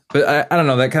 but I don't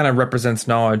know. That kind of represents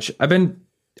knowledge. I think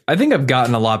I've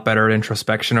gotten a lot better at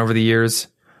introspection over the years,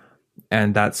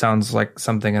 and that sounds like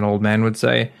something an old man would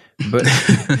say, but,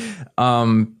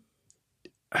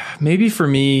 maybe for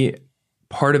me,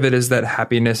 part of it is that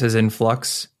happiness is in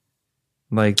flux.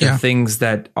 Like the things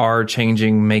that are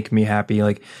changing make me happy.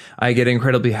 Like I get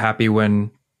incredibly happy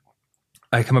when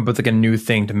I come up with like a new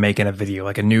thing to make in a video,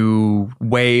 like a new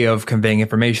way of conveying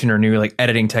information or new like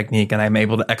editing technique, and I'm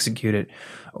able to execute it.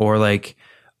 Or like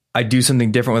I do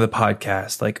something different with a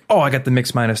podcast. Like, oh, I got the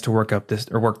mix minus to work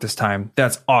this time.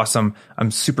 That's awesome.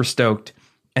 I'm super stoked.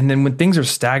 And then when things are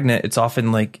stagnant, it's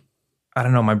often like, I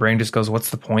don't know, my brain just goes, what's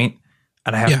the point?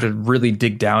 And I have to really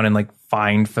dig down and like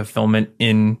find fulfillment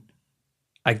in,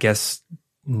 I guess,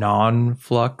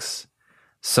 non-flux.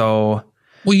 So,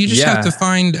 well, you just have to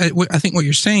find, I think what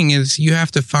you're saying is you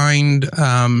have to find,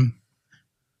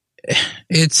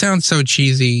 it sounds so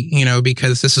cheesy, you know,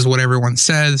 because this is what everyone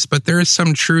says, but there is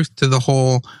some truth to the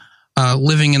whole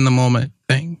living in the moment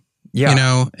thing, you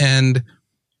know, and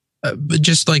but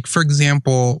just like, for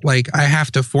example, like I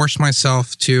have to force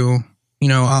myself to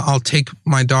I'll take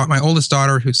my oldest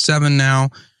daughter, who's 7 now,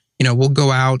 we'll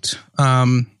go out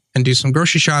and do some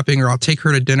grocery shopping, or I'll take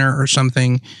her to dinner or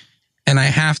something. And I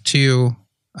have to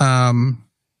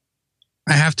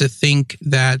think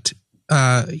that,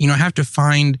 I have to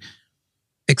find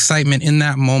excitement in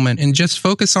that moment and just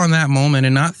focus on that moment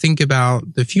and not think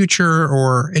about the future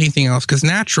or anything else. Because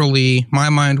naturally my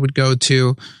mind would go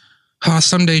to,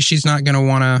 someday she's not going to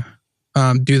want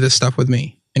to do this stuff with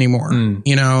me anymore,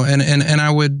 and I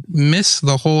would miss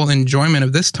the whole enjoyment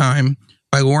of this time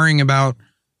by worrying about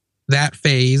that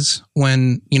phase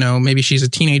when, maybe she's a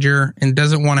teenager and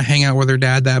doesn't want to hang out with her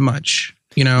dad that much,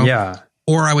 Yeah.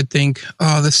 Or I would think,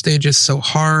 this stage is so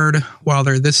hard while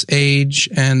they're this age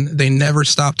and they never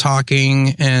stop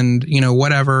talking and,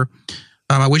 whatever.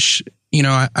 I wish,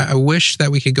 I wish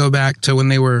that we could go back to when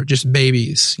they were just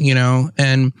babies,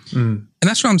 and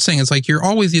that's what I'm saying. It's like, you're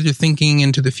always either thinking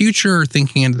into the future or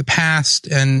thinking into the past.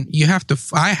 And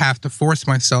I have to force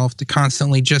myself to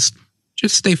constantly just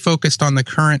stay focused on the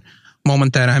current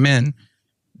moment that I'm in,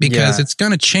 because it's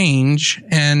going to change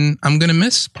and I'm going to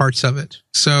miss parts of it.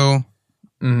 So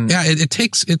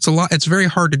it's a lot. It's very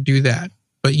hard to do that,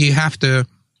 but you have to,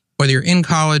 whether you're in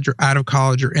college or out of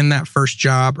college or in that first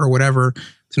job or whatever,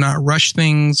 to not rush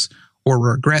things or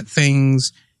regret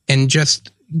things and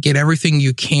just get everything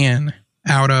you can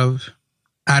out of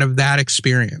that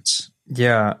experience.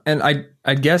 Yeah. And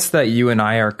I guess that you and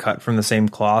I are cut from the same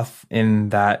cloth in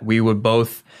that we would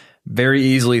both very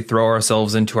easily throw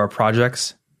ourselves into our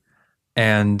projects.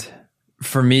 And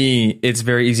for me, it's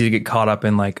very easy to get caught up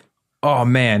in like, oh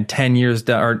man, 10 years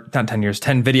down, or not 10 years,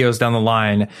 10 videos down the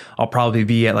line, I'll probably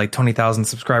be at like 20,000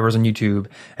 subscribers on YouTube.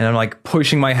 And I'm like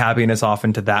pushing my happiness off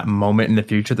into that moment in the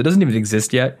future that doesn't even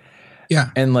exist yet. Yeah.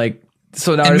 And like,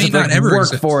 so now I just have to like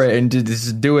work for it and to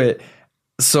just do it.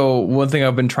 So one thing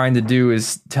I've been trying to do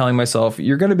is telling myself,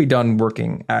 you're going to be done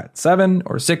working at 7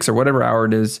 or 6 or whatever hour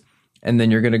it is. And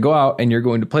then you're going to go out and you're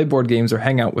going to play board games or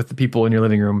hang out with the people in your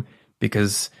living room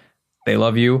because they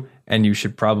love you and you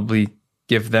should probably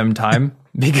give them time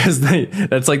because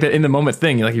that's like the in the moment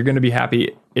thing. Like, you're going to be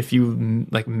happy if you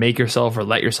like make yourself or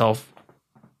let yourself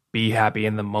be happy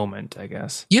in the moment, I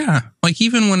guess. Yeah. Like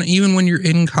even when you're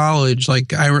in college,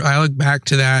 like I look back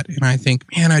to that and I think,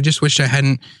 man, I just wished I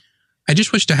hadn't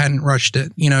rushed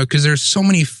it, because there's so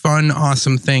many fun,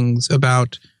 awesome things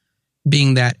about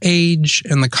being that age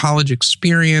and the college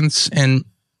experience. And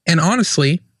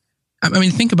honestly, I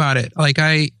mean, think about it. Like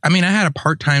I had a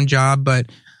part-time job, but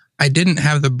I didn't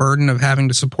have the burden of having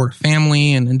to support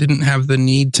family and didn't have the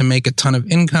need to make a ton of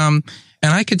income.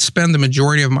 And I could spend the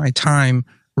majority of my time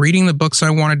reading the books I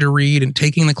wanted to read and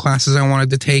taking the classes I wanted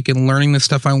to take and learning the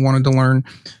stuff I wanted to learn.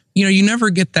 You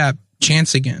never get that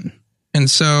chance again. And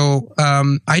so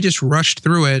I just rushed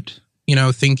through it,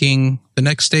 thinking the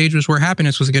next stage was where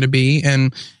happiness was going to be.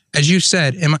 And as you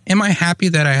said, am I happy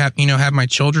that I have my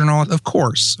children all? Of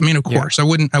course. I mean, of course, I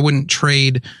wouldn't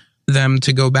trade them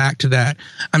to go back to that.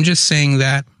 I'm just saying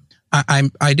that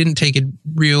I didn't take a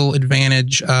real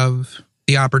advantage of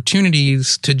the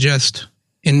opportunities to just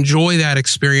enjoy that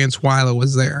experience while it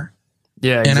was there.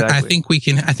 Yeah, exactly.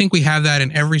 And I think we have that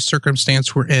in every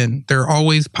circumstance we're in. There are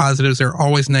always positives. There are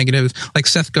always negatives. Like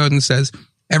Seth Godin says,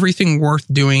 everything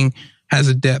worth doing has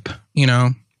a dip,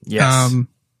 Yes.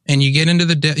 And you get into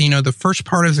the dip, the first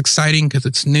part is exciting because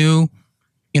it's new,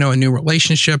 a new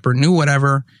relationship or new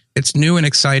whatever. It's new and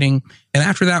exciting. And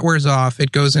after that wears off,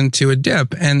 it goes into a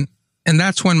dip. And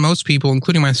that's when most people,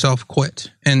 including myself, quit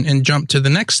and jump to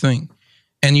the next thing.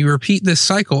 And you repeat this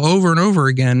cycle over and over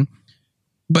again.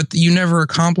 But you never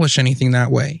accomplish anything that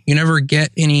way. You never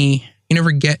get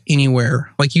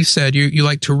anywhere. Like you said, you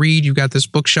like to read. You've got this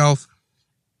bookshelf.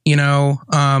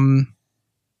 I'm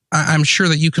sure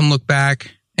that you can look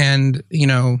back and,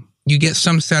 you get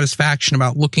some satisfaction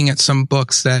about looking at some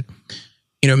books that,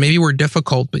 maybe were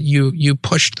difficult, but you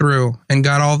pushed through and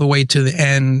got all the way to the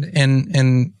end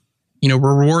and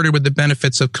rewarded with the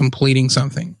benefits of completing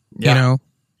something. Yeah.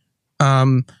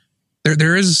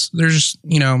 There's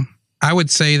I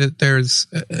would say that there's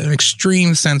an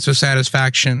extreme sense of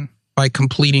satisfaction by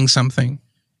completing something.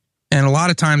 And a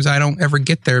lot of times I don't ever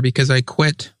get there because I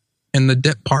quit in the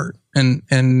dip part and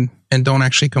don't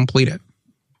actually complete it.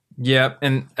 Yeah.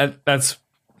 And that's,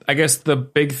 I guess, the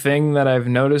big thing that I've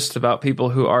noticed about people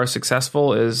who are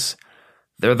successful is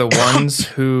they're the ones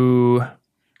who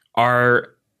are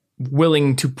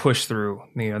willing to push through.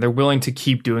 They're willing to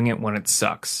keep doing it when it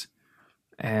sucks.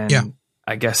 And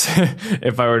I guess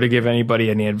if I were to give anybody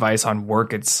any advice on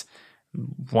work, it's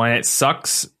when it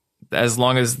sucks, as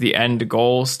long as the end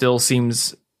goal still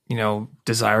seems,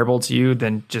 desirable to you,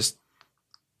 then just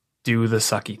do the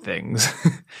sucky things.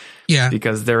 Yeah.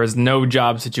 Because there is no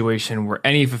job situation where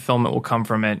any fulfillment will come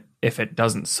from it if it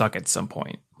doesn't suck at some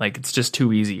point. Like, it's just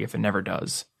too easy if it never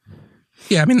does.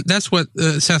 Yeah, I mean, that's what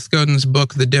Seth Godin's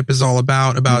book, The Dip, is all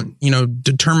about,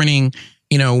 determining,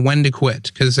 when to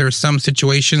quit. Because there are some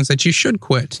situations that you should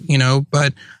quit,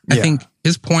 but I think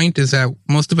his point is that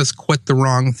most of us quit the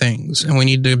wrong things, and we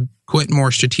need to quit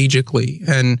more strategically.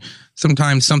 And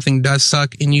sometimes something does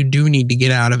suck and you do need to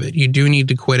get out of it. You do need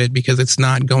to quit it because it's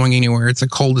not going anywhere. It's a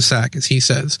cul-de-sac, as he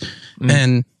says.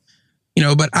 And,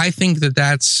 but I think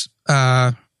that's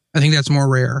more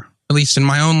rare. At least in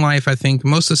my own life, I think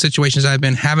most of the situations I've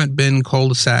been haven't been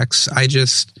cul-de-sacs. I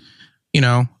just,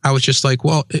 I was just like,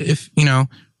 well, if,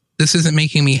 this isn't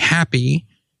making me happy,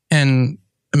 and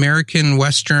American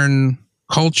Western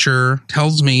culture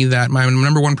tells me that my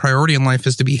number one priority in life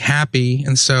is to be happy.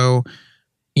 And so,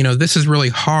 this is really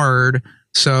hard.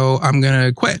 So I'm going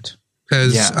to quit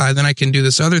because then I can do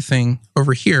this other thing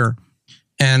over here.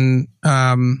 And,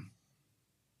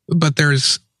 but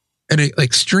there's an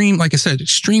extreme, like I said,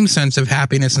 extreme sense of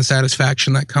happiness and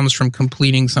satisfaction that comes from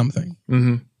completing something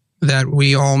that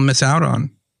we all miss out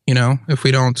on, if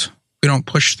we don't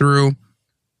push through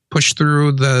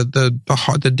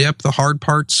the dip, the hard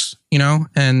parts,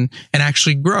 and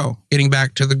actually grow, getting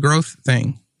back to the growth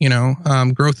thing.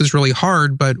 Growth is really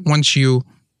hard, but once you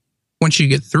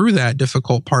get through that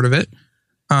difficult part of it,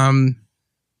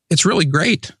 it's really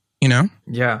great,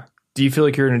 Yeah. Do you feel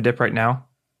like you're in a dip right now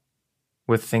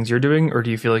with things you're doing, or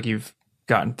do you feel like you've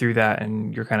gotten through that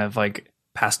and you're kind of like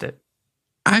past it?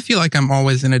 I feel like I'm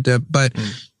always in a dip, but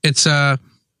it's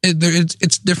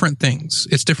different things.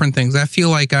 It's different things. I feel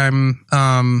like I'm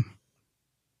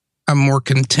more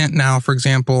content now, for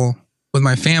example, with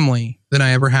my family than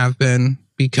I ever have been,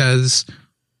 because,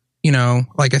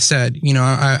 like I said,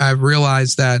 I've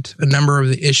realized that a number of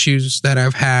the issues that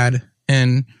I've had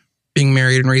in being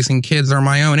married and raising kids are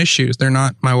my own issues. They're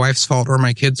not my wife's fault or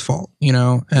my kids' fault,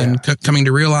 coming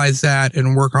to realize that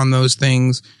and work on those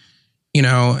things,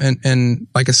 and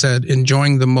like I said,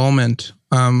 enjoying the moment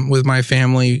with my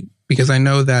family, because I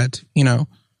know that,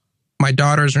 my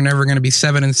daughters are never going to be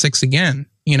 7 and 6 again,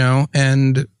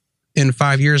 and in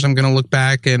 5 years, I'm going to look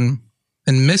back and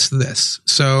miss this.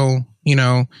 So,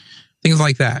 things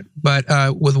like that. But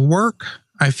with work,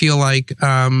 I feel like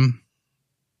I'm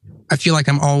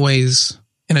always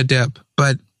in a dip,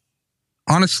 but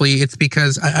honestly, it's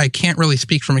because I can't really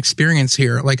speak from experience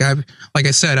here. Like I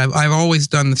said, I've always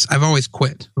done this. I've always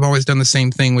quit. I've always done the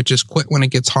same thing, which is quit when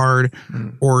it gets hard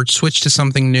or switch to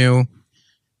something new.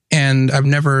 And I've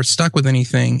never stuck with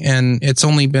anything. And it's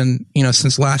only been,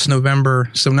 since last November,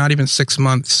 so not even 6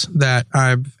 months, that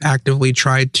I've actively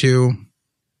tried to,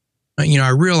 I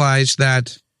realized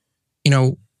that,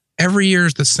 every year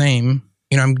is the same.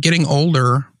 I'm getting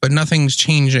older, but nothing's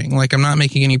changing. Like, I'm not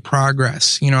making any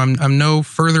progress. I'm no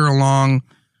further along.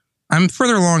 I'm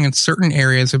further along in certain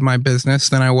areas of my business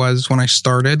than I was when I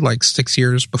started, like 6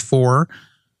 years before.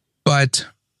 But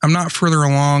I'm not further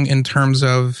along in terms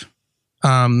of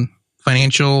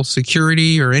financial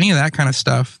security or any of that kind of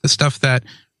stuff, the stuff that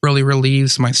really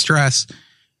relieves my stress.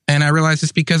 And I realize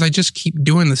it's because I just keep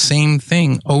doing the same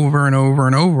thing over and over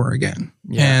and over again.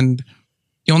 Yeah. And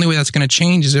the only way that's going to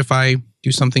change is if I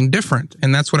do something different.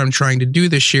 And that's what I'm trying to do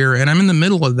this year. And I'm in the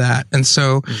middle of that. And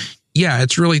so,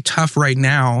 it's really tough right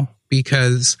now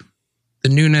because the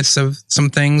newness of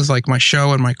some things like my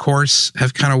show and my course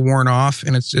have kind of worn off,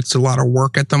 and it's a lot of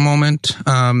work at the moment.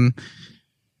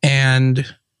 And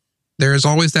there's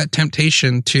always that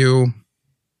temptation to,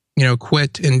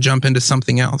 quit and jump into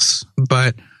something else.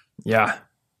 But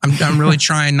I'm really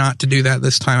trying not to do that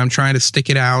this time. I'm trying to stick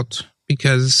it out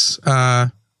because,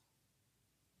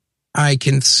 I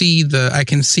can see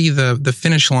the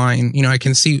finish line. I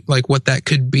can see like what that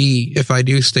could be if I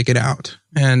do stick it out.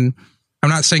 And I'm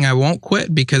not saying I won't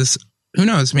quit, because who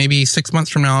knows, maybe 6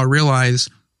 months from now I'll realize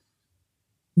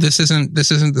this isn't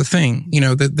the thing,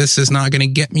 that this is not going to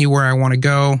get me where I want to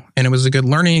go. And it was a good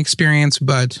learning experience.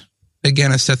 But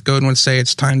again, as Seth Godin would say,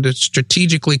 it's time to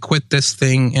strategically quit this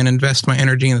thing and invest my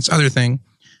energy in this other thing.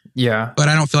 Yeah. But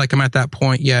I don't feel like I'm at that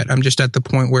point yet. I'm just at the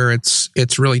point where it's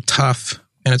really tough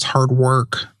and it's hard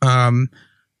work.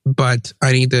 But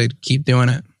I need to keep doing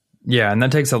it. Yeah. And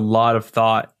that takes a lot of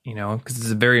thought, because it's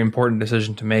a very important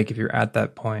decision to make if you're at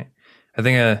that point. I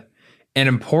think an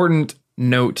important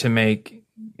note to make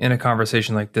in a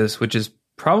conversation like this, which is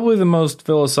probably the most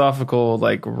philosophical,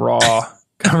 like raw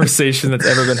conversation that's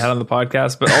ever been had on the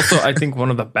podcast, but also I think one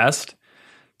of the best.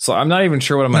 So I'm not even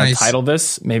sure what I'm going to title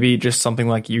this. Maybe just something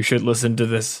like, you should listen to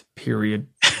this period ...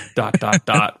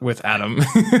 with Adam.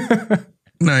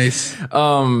 Nice.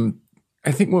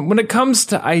 I think when it comes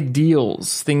to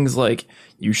ideals, things like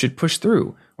you should push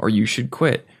through, or you should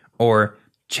quit, or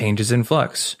changes in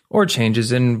flux, or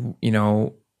changes in,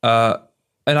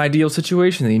 an ideal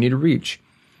situation that you need to reach.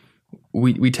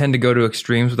 We tend to go to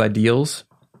extremes with ideals,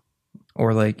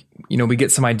 or like, we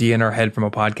get some idea in our head from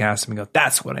a podcast and we go,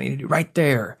 that's what I need to do right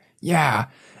there. Yeah.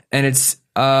 And it's,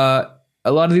 a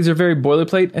lot of these are very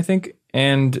boilerplate, I think.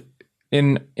 And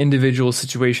in individual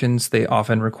situations, they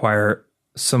often require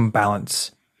some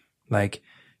balance. Like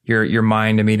your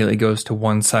mind immediately goes to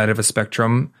one side of a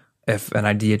spectrum if an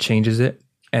idea changes it.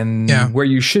 And where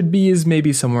you should be is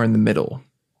maybe somewhere in the middle.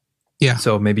 Yeah.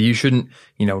 So maybe you shouldn't,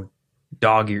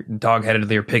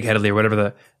 dog-headedly or pig-headedly or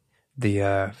whatever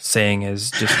the saying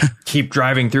is, just keep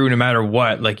driving through no matter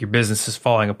what. Like your business is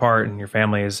falling apart and your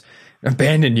family has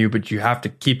abandoned you, but you have to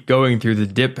keep going through the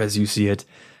dip as you see it.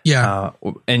 Yeah.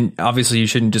 And obviously you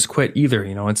shouldn't just quit either.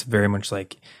 It's very much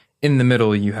like in the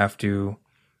middle, you have to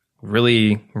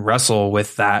really wrestle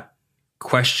with that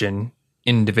question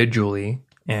individually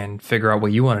and figure out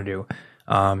what you want to do.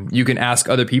 You can ask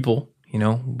other people,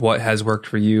 what has worked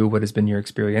for you? What has been your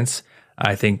experience?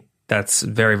 I think that's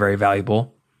very, very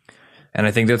valuable. And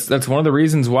I think that's one of the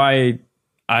reasons why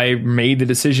I made the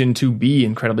decision to be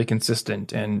incredibly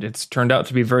consistent. And it's turned out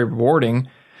to be very rewarding,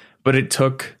 but it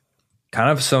took kind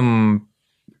of some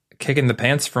kick in the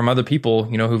pants from other people,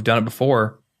 who've done it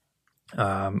before.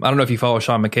 I don't know if you follow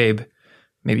Sean McCabe.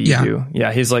 Maybe you do.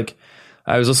 Yeah. He's like,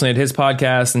 I was listening to his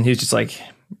podcast and he's just like,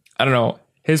 I don't know.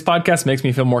 His podcast makes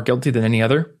me feel more guilty than any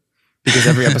other, because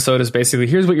every episode is basically,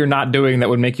 here's what you're not doing that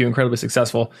would make you incredibly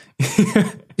successful.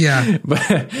 Yeah.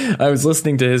 But I was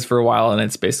listening to his for a while, and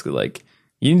it's basically like,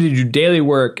 you need to do daily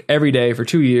work every day for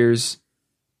 2 years.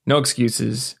 No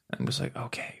excuses. I'm just like,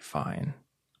 okay, fine.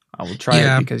 I will try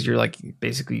it, because you're like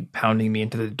basically pounding me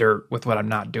into the dirt with what I'm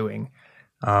not doing.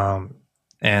 And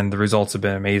the results have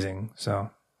been amazing.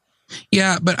 So.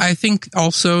 Yeah. But I think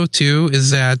also too, is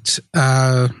that,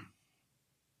 I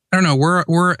don't know, we're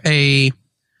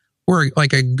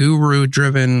like a guru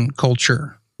driven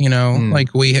culture,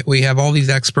 like we have all these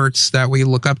experts that we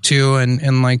look up to,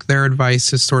 and like their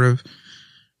advice is sort of,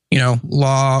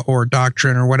 law or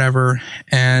doctrine or whatever.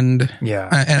 And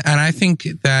I think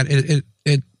that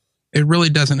it really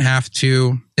doesn't have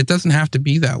to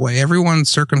be that way. Everyone's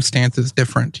circumstance is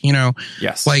different,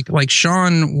 Yes. Like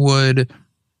Sean would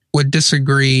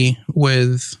disagree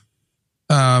with,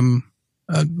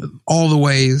 all the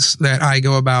ways that I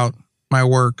go about my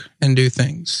work and do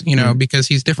things, because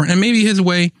he's different, and maybe his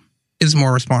way is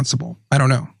more responsible. I don't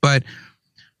know, but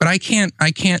I can't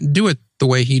do it the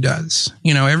way he does.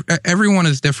 Everyone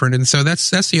is different. And so that's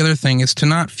the other thing, is to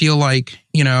not feel like,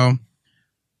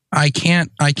 I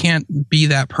can't be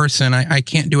that person. I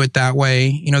can't do it that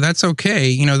way. That's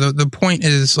okay. The point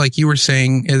is, like you were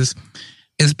saying, is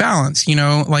balance,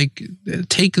 like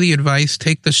take the advice,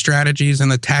 take the strategies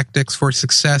and the tactics for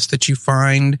success that you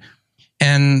find,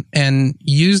 and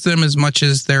use them as much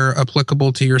as they're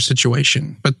applicable to your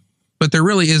situation. But there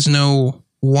really is no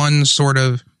one sort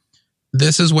of,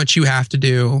 this is what you have to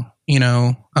do,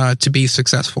 to be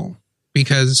successful.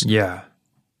 Because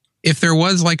if there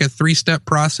was like a 3-step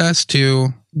process to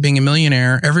being a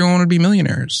millionaire, everyone would be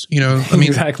millionaires.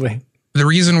 Exactly. The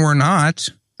reason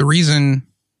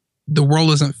the world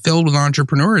isn't filled with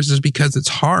entrepreneurs is because it's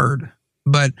hard,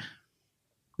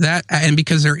 and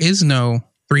because there is no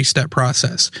 3-step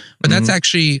process. But that's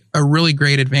actually a really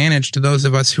great advantage to those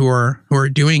of us who are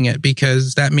doing it,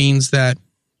 because that means that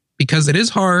because it is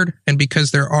hard and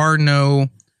because there are no,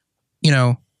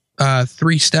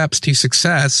 3 steps to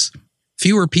success,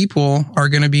 fewer people are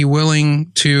going to be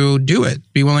willing to do it,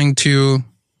 be willing to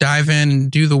dive in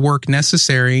and do the work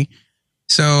necessary.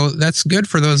 So that's good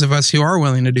for those of us who are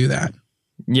willing to do that.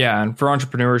 Yeah. And for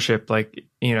entrepreneurship, like,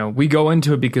 we go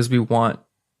into it because we want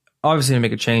obviously to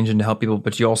make a change and to help people,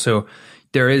 but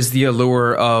there is the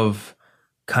allure of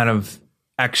kind of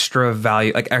extra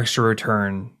value, like extra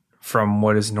return from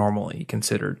what is normally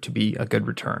considered to be a good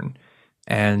return.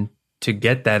 And to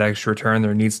get that extra return,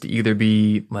 there needs to either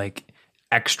be like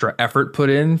extra effort put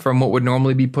in from what would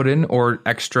normally be put in, or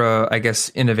extra, I guess,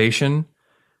 innovation.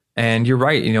 And you're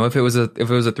right. If it was a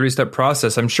 3-step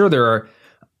process, I'm sure there are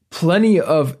plenty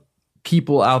of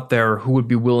people out there who would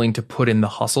be willing to put in the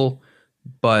hustle,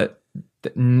 but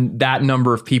that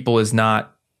number of people is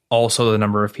not also the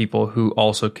number of people who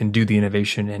also can do the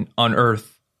innovation and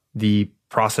unearth the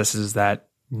processes that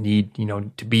need,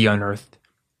 to be unearthed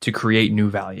to create new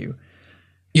value.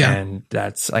 Yeah. And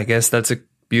I guess that's a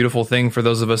beautiful thing for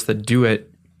those of us that do it.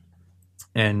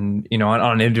 And, on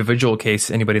an individual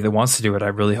case, anybody that wants to do it, I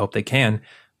really hope they can.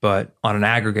 But on an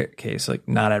aggregate case, like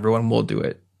not everyone will do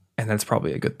it. And that's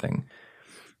probably a good thing,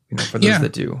 for those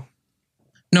that do.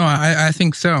 No, I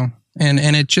think so.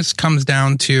 And it just comes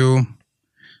down to,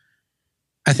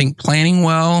 I think, planning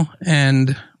well,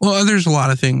 and there's a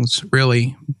lot of things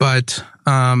really, but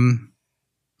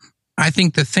I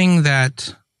think the thing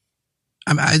that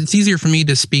it's easier for me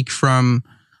to speak from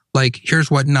like, here's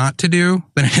what not to do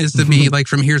than it is to be like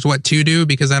from here's what to do,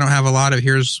 because I don't have a lot of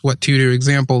here's what to do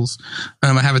examples.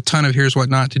 I have a ton of here's what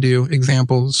not to do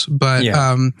examples, but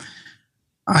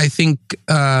I think,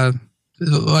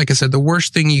 like I said, the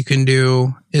worst thing you can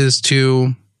do is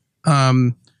to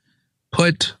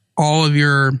put all of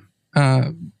your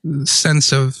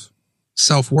sense of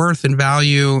self-worth and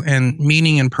value and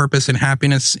meaning and purpose and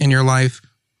happiness in your life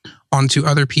onto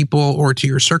other people or to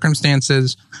your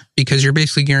circumstances, because you're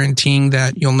basically guaranteeing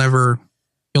that you'll never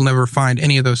find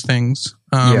any of those things.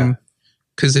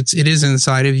 Because it is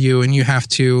inside of you, and you have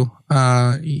to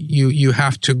you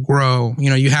have to grow.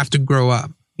 You have to grow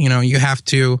up. You have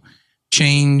to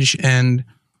change, and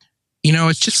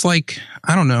it's just like,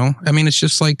 I don't know. I mean, it's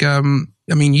just like I've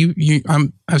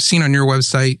seen on your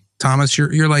website, Thomas,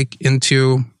 you're like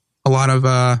into a lot of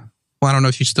I don't know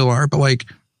if you still are, but like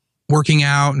working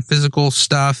out and physical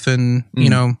stuff, and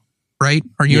right?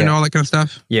 Are you into all that kind of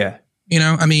stuff? Yeah.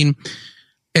 I mean,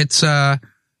 it's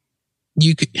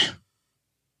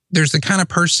there's the kind of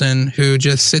person who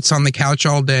just sits on the couch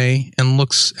all day and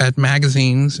looks at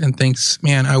magazines and thinks,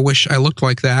 man, I wish I looked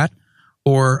like that,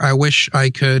 or I wish I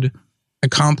could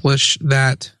accomplish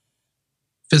that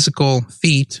physical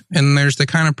feat. And there's the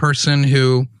kind of person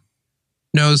who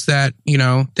knows that,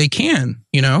 they can,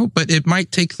 but it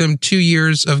might take them 2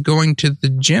 years of going to the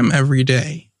gym every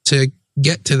day to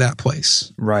get to that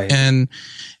place. Right. And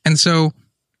so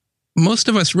most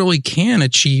of us really can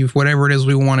achieve whatever it is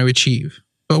we want to achieve,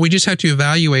 but we just have to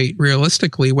evaluate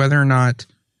realistically whether or not,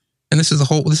 and this is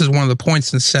one of the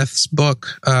points in Seth's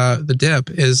book, The Dip,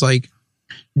 is like,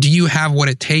 do you have what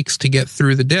it takes to get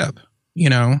through the dip?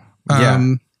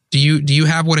 Do you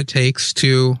have what it takes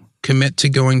to commit to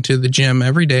going to the gym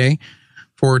every day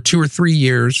for 2 or 3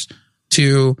 years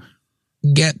to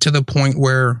get to the point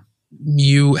where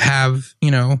you have,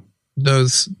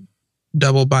 those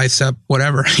double bicep,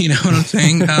 whatever, you know what I'm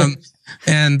saying?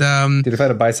 Dude, if I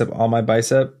had a bicep on my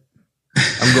bicep,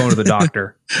 I'm going to the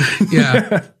doctor.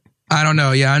 Yeah. I don't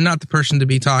know. Yeah. I'm not the person to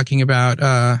be talking about,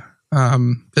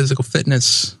 physical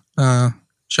fitness,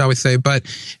 shall we say, but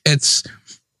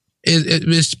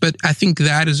but I think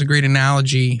that is a great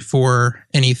analogy for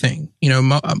anything.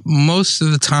 Most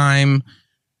of the time,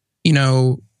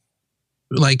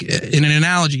 like in an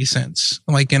analogy sense,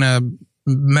 like in a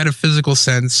metaphysical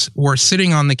sense, we're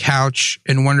sitting on the couch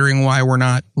and wondering why we're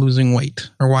not losing weight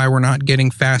or why we're not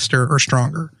getting faster or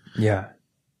stronger. Yeah.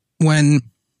 When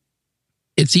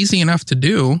it's easy enough to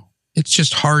do, it's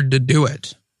just hard to do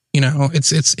it. And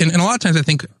a lot of times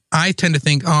I tend to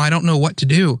think, oh, I don't know what to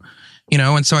do.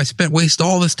 And so I waste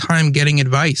all this time getting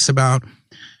advice about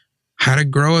how to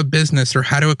grow a business or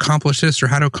how to accomplish this or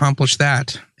how to accomplish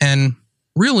that. And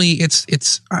really it's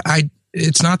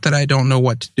not that I don't know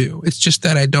what to do. It's just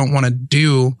that I don't want to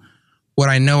do what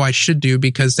I know I should do,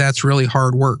 because that's really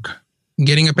hard work.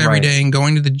 Getting up every day and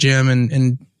going to the gym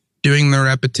and doing the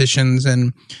repetitions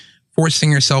and forcing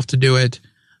yourself to do it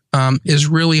is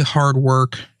really hard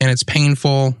work, and it's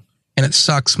painful and it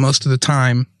sucks most of the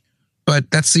time.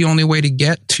 But that's the only way to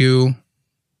get to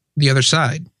the other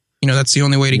side. That's the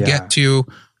only way to get to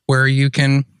where you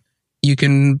can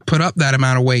put up that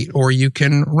amount of weight, or you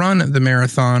can run the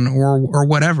marathon or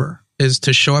whatever, is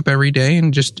to show up every day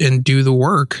and do the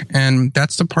work. And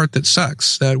that's the part that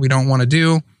sucks, that we don't want to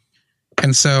do.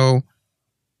 And so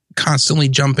constantly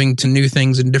jumping to new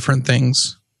things and different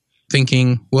things,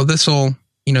 thinking, well, this'll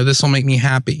make me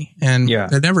happy. And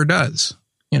it never does,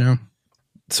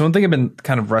 So one thing I've been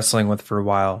kind of wrestling with for a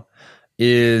while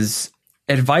is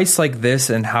advice like this,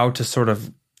 and how to sort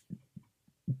of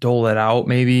dole it out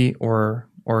maybe, or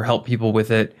help people with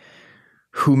it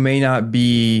who may not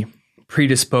be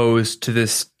predisposed to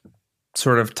this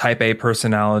sort of type A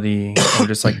personality, or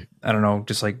just like, I don't know,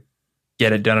 just like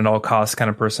get it done at all costs kind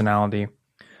of personality.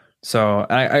 So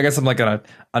I guess I'm like going to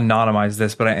anonymize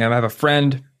this, but I have a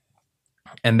friend,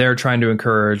 and they're trying to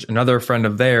encourage another friend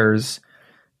of theirs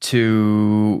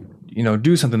to,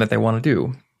 do something that they want to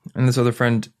do. And this other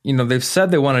friend, they've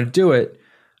said they want to do it,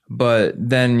 but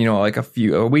then, like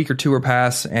a week or two are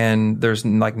pass and there's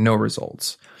like no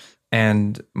results.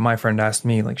 And my friend asked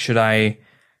me, like, should I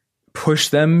push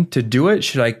them to do it?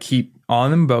 Should I keep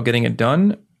on them about getting it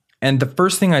done? And the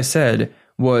first thing I said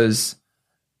was,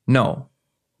 no,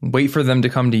 wait for them to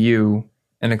come to you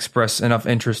and express enough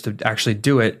interest to actually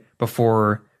do it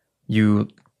before you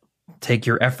take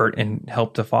your effort and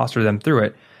help to foster them through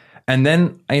it. And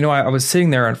then, I was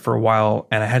sitting there for a while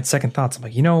and I had second thoughts. I'm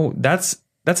like, that's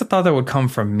a thought that would come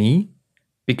from me,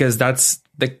 because that's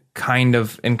the kind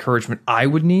of encouragement I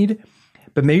would need.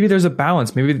 But maybe there's a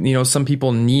balance. Maybe, some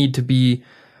people need to be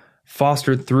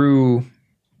fostered through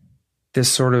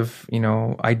this sort of,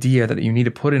 idea that you need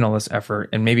to put in all this effort.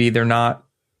 And maybe they're not,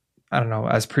 I don't know,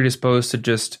 as predisposed to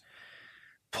just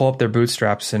pull up their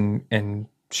bootstraps and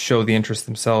show the interest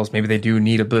themselves. Maybe they do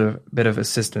need a bit of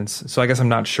assistance. So I guess I'm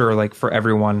not sure, like, for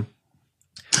everyone.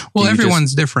 Well,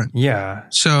 everyone's different. Yeah.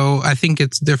 So I think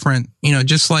it's different,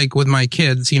 just like with my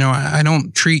kids, I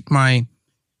don't treat my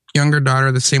younger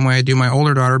daughter the same way I do my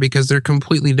older daughter, because they're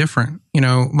completely different.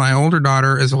 My older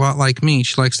daughter is a lot like me.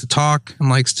 She likes to talk and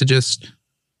likes to just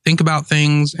think about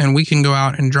things, and we can go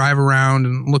out and drive around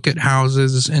and look at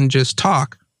houses and just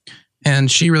talk.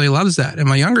 And she really loves that. And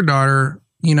my younger daughter,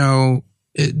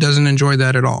 it doesn't enjoy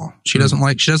that at all. She doesn't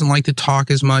like to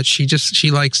talk as much.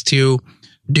 She likes to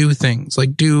do things,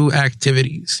 like do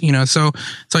activities, so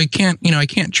I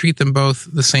can't treat them both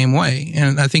the same way.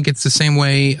 And I think it's the same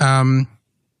way. And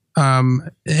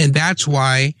that's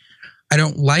why I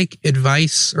don't like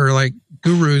advice or like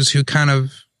gurus who kind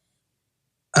of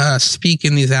speak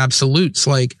in these absolutes,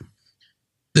 like,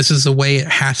 this is the way it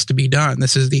has to be done.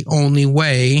 This is the only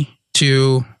way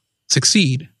to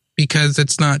succeed, because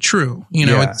it's not true.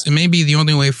 It may be the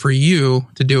only way for you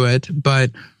to do it,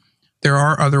 but there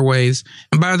are other ways.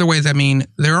 And by other ways, I mean,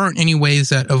 there aren't any ways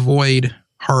that avoid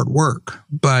hard work,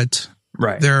 but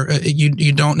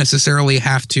you don't necessarily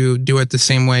have to do it the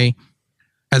same way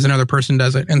as another person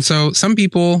does it. And so some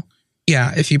people,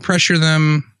 if you pressure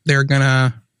them, they're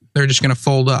just gonna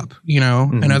fold up,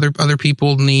 and other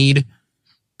people need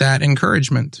that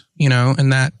encouragement,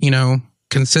 and that,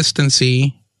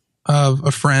 consistency of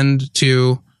a friend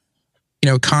to,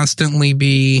 constantly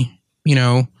be,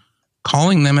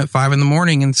 calling them at 5 a.m.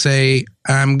 and say,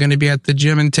 I'm going to be at the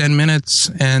gym in 10 minutes,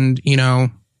 and,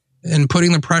 and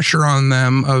putting the pressure on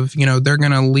them of, they're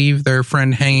going to leave their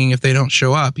friend hanging if they don't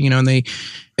show up, and if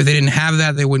they didn't have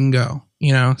that, they wouldn't go,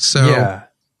 so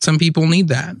some people need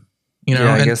that,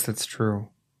 I guess that's true.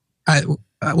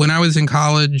 When I was in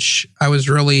college, I was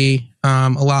really, a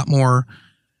lot more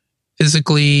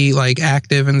physically like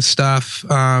active and stuff.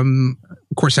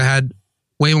 Of course I had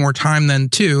way more time then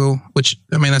too, which,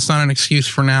 I mean, that's not an excuse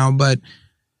for now, but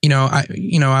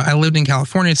I lived in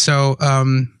California. So,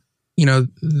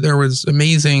 there was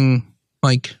amazing,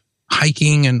 like,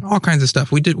 hiking and all kinds of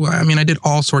stuff. I did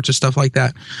all sorts of stuff like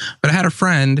that, but I had a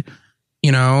friend,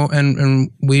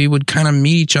 and we would kind of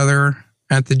meet each other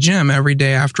at the gym every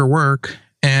day after work.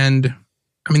 And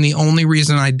I mean, the only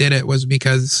reason I did it was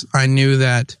because I knew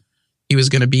that he was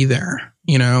going to be there,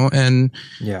 and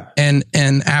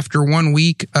after 1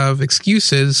 week of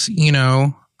excuses,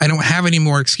 I don't have any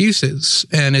more excuses,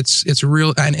 and it's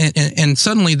real. And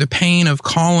suddenly the pain of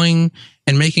calling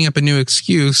and making up a new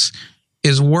excuse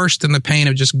is worse than the pain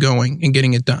of just going and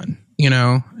getting it done,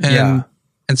 and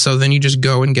so then you just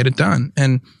go and get it done.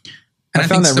 And I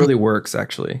found that really works,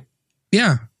 actually.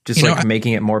 Yeah. Just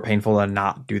making it more painful to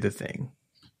not do the thing.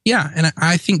 Yeah. And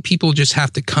I think people just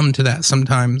have to come to that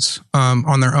sometimes,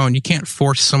 on their own. You can't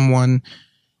force someone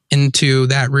into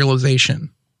that realization,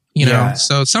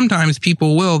 so sometimes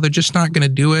people they're just not going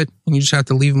to do it, and you just have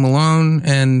to leave them alone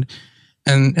and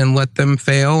let them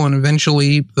fail. And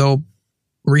eventually they'll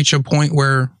reach a point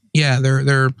where,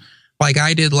 they're like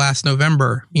I did last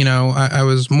November. I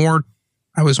was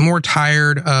more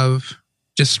tired of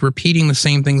just repeating the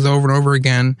same things over and over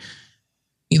again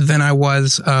than I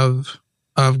was of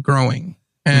growing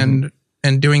and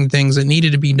doing things that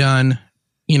needed to be done,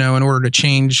 in order to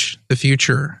change the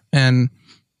future. And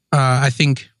I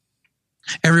think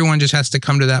everyone just has to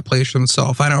come to that place for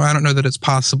themselves. I don't know that it's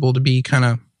possible to be kind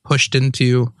of pushed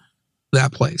into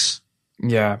that place.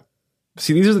 Yeah.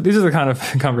 See, these are the kind of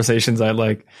conversations I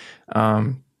like.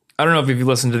 I don't know if you've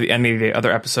listened to any of the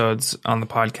other episodes on the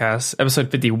podcast.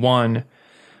 Episode 51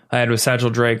 I had with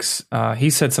Satchel Drakes. He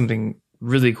said something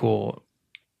really cool,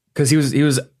 because he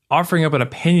was offering up an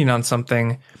opinion on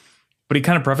something, but he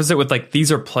kind of prefaced it with, like,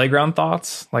 these are playground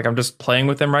thoughts. Like, I'm just playing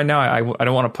with them right now. I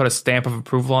don't want to put a stamp of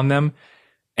approval on them.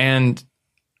 And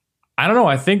I don't know.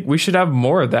 I think we should have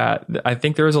more of that. I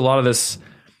think there is a lot of this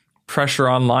pressure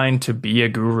online to be a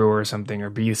guru or something, or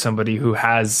be somebody who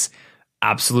has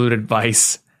absolute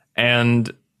advice.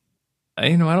 And, I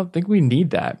don't think we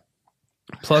need that.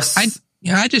 Plus,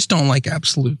 I just don't like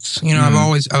absolutes. I've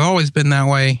always been that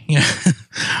way.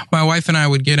 My wife and I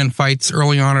would get in fights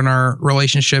early on in our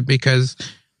relationship because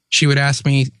she would ask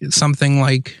me something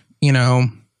like,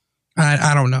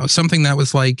 I don't know, something that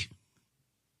was like,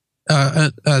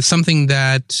 something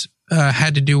that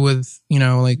had to do with,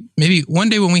 like maybe one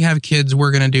day when we have kids,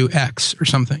 we're going to do X or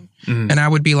something. And I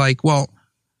would be like, well,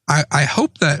 I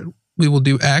hope that we will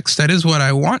do X. That is what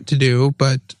I want to do,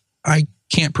 but I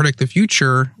can't predict the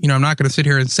future. I'm not going to sit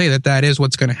here and say that is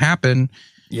what's going to happen.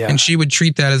 Yeah. And she would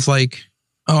treat that as like,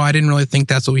 oh, I didn't really think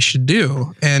that's what we should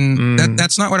do. And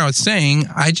that's not what I was saying.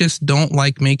 I just don't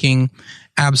like making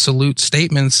absolute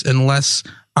statements unless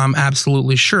I'm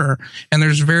absolutely sure. And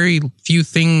there's very few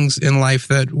things in life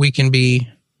that we can be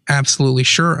absolutely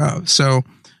sure of. So,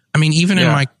 I mean, even in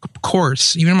my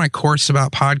course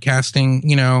about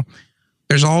podcasting,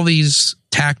 there's all these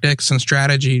tactics and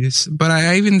strategies. But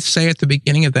I even say at the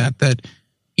beginning of that,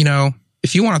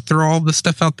 if you want to throw all this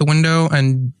stuff out the window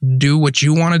and do what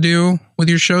you want to do with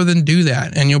your show, then do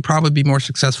that. And you'll probably be more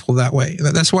successful that way.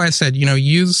 That's why I said,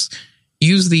 use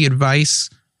the advice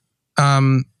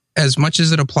as much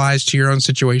as it applies to your own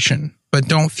situation. But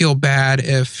don't feel bad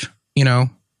if, you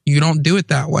don't do it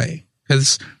that way.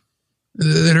 Because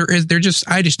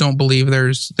I just don't believe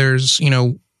there's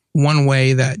one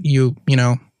way that you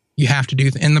have to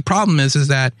do. And the problem is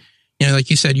that,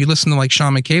 like you said, you listen to like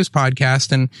Sean McCabe's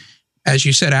podcast, and as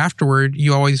you said afterward,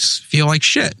 you always feel like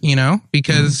shit,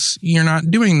 because you're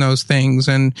not doing those things,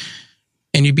 and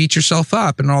you beat yourself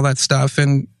up and all that stuff.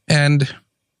 And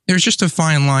there's just a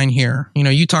fine line here.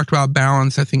 You talked about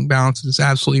balance. I think balance is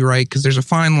absolutely right, because there's a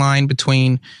fine line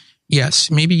between,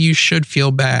 yes, maybe you should feel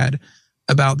bad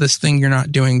about this thing you're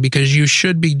not doing because you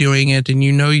should be doing it and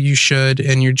you should,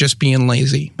 and you're just being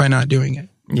lazy by not doing it.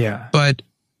 Yeah. But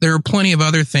there are plenty of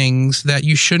other things that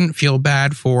you shouldn't feel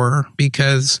bad for,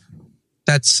 because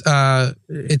that's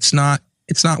it's not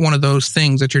one of those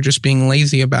things that you're just being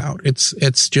lazy about.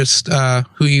 It's just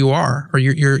who you are, or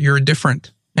you're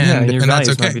different, and your and values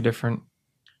that's okay. might be different.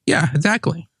 Yeah,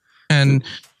 exactly. And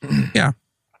yeah,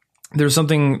 there's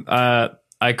something I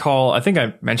think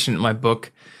I mentioned in my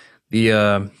book,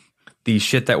 the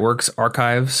shit that works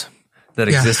archives that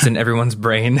exist in everyone's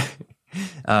brain.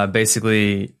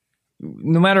 Basically,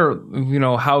 no matter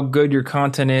how good your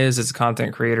content is as a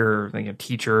content creator or like a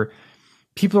teacher,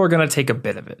 people are going to take a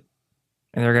bit of it,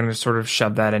 and they're going to sort of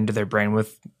shove that into their brain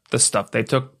with the stuff they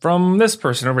took from this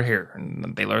person over here.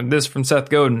 And they learned this from Seth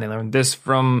Godin. They learned this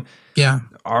from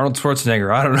Arnold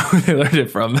Schwarzenegger. I don't know who they learned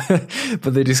it from,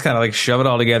 but they just kind of like shove it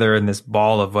all together in this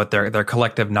ball of what their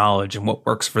collective knowledge and what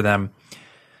works for them.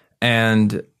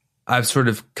 And I've sort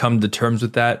of come to terms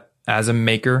with that as a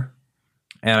maker.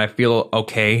 And I feel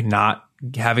okay not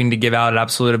having to give out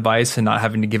absolute advice and not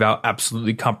having to give out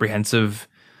absolutely comprehensive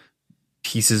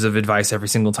pieces of advice every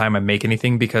single time I make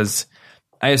anything, because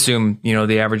I assume,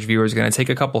 the average viewer is going to take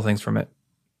a couple things from it.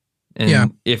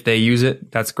 And if they use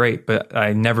it, that's great. But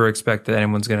I never expect that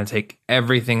anyone's going to take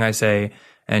everything I say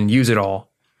and use it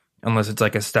all, unless it's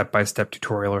like a step-by-step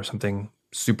tutorial or something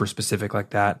super specific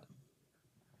like that.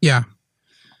 Yeah.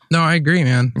 No, I agree,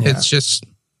 man. Yeah. It's just,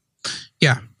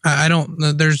 I don't,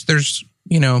 there's,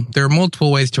 there are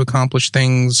multiple ways to accomplish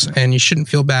things, and you shouldn't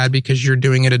feel bad because you're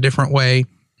doing it a different way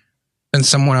than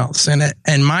someone else.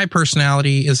 And my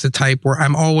personality is the type where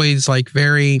I'm always like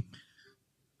very,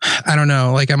 I don't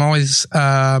know, like I'm always,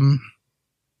 how do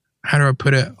I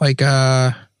put it? Like,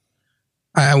 I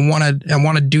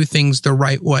want to do things the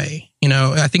right way.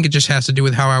 I think it just has to do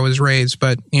with how I was raised,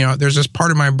 but there's this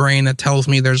part of my brain that tells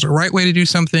me there's a right way to do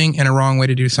something and a wrong way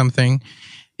to do something.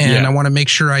 And I want to make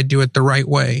sure I do it the right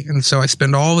way. And so I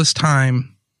spend all this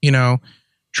time,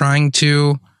 trying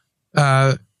to,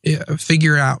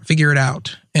 figure it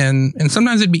out. And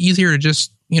sometimes it'd be easier to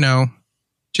just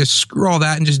screw all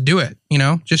that and just do it,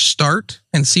 just start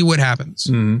and see what happens,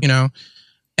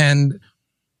 and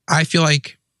I feel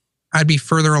like I'd be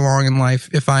further along in life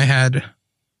if I had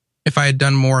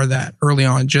done more of that early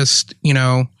on. Just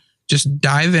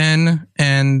dive in,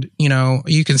 and,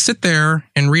 you can sit there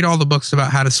and read all the books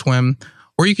about how to swim,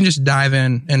 or you can just dive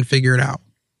in and figure it out,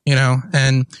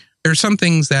 and there's some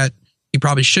things that you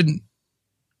probably shouldn't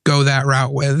go that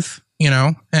route with,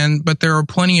 but there are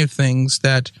plenty of things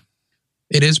that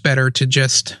it is better to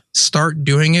just start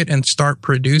doing it and start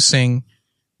producing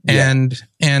and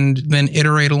then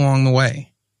iterate along the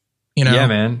way, Yeah,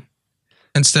 man.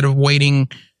 Instead of waiting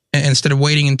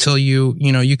until you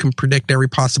can predict every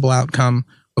possible outcome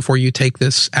before you take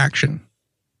this action.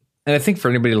 And I think for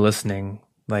anybody listening,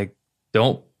 like,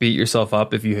 don't beat yourself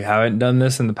up if you haven't done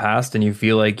this in the past and you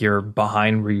feel like you're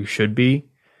behind where you should be.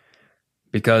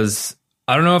 Because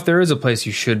I don't know if there is a place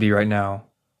you should be right now,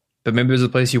 but maybe there's a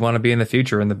place you want to be in the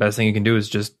future. And the best thing you can do is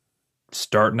just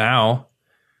start now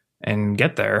and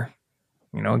get there.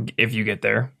 If you get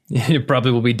there, it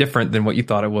probably will be different than what you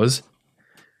thought it was.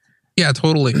 Yeah,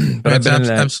 totally. But I've been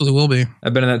absolutely will be.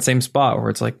 I've been in that same spot where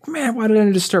it's like, man, why didn't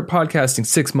I just start podcasting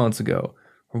 6 months ago?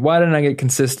 Or why didn't I get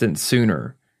consistent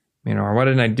sooner? Or why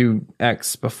didn't I do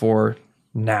X before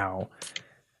now?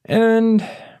 And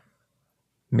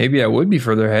maybe I would be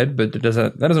further ahead, but that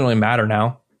doesn't really matter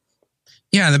now.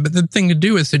 Yeah, but the thing to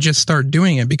do is to just start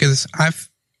doing it, because I've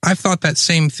thought that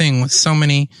same thing with so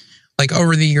many, like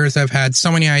over the years, I've had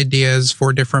so many ideas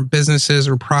for different businesses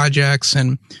or projects.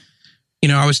 And,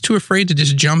 I was too afraid to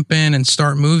just jump in and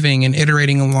start moving and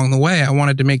iterating along the way. I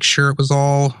wanted to make sure it was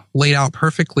all laid out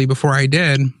perfectly before I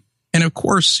did. And of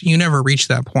course, you never reach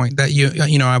that point that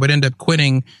I would end up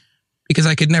quitting because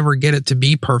I could never get it to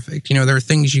be perfect. There are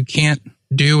things you can't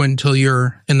do until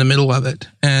you're in the middle of it.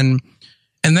 And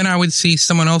then I would see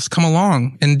someone else come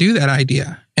along and do that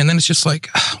idea. And then it's just like,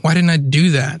 why didn't I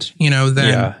do that? Then.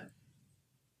 Yeah.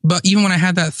 But even when I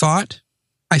had that thought,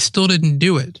 I still didn't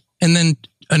do it. And then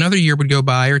another year would go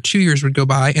by or 2 years would go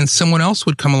by and someone else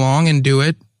would come along and do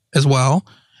it as well.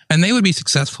 And they would be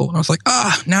successful. And I was like,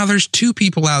 now there's 2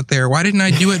 people out there. Why didn't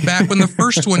I do it back when the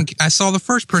first one, I saw the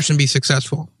first person be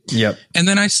successful? Yep. And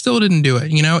then I still didn't do it.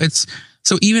 It's,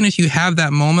 so even if you have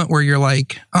that moment where you're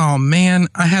like, oh man,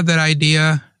 I had that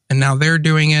idea and now they're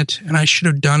doing it and I should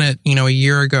have done it, a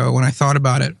year ago when I thought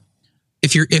about it.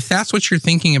 If that's what you're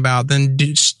thinking about, then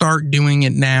start doing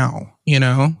it now,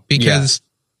 because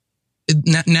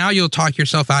now you'll talk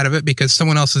yourself out of it because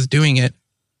someone else is doing it.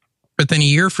 But then a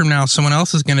year from now, someone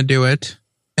else is going to do it.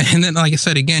 And then, like I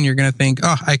said, again, you're going to think,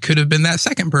 I could have been that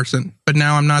second person, but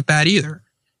now I'm not that either.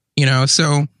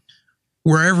 So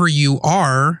wherever you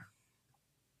are,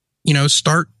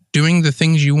 start doing the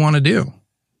things you want to do.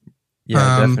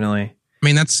 Yeah, definitely.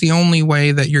 That's the only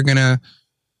way that you're going to,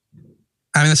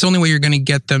 that's the only way you're going to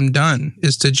get them done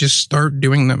is to just start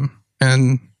doing them.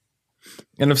 And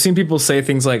I've seen people say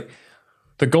things like,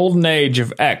 the golden age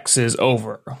of X is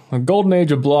over. The golden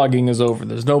age of blogging is over.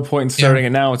 There's no point in starting it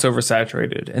now. It's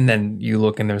oversaturated. And then you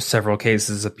look and there's several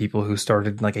cases of people who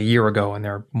started like a year ago and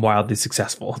they're wildly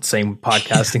successful. Same with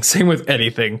podcasting, same with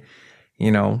anything.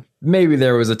 Maybe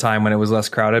there was a time when it was less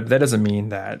crowded, but that doesn't mean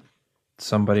that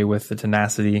somebody with the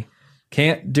tenacity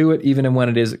can't do it even when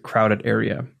it is a crowded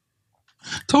area.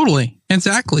 Totally.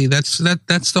 Exactly. That's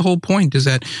the whole point, is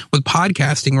that with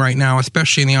podcasting right now,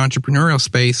 especially in the entrepreneurial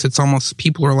space, it's almost,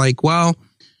 people are like, well,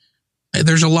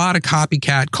 there's a lot of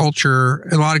copycat culture,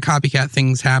 a lot of copycat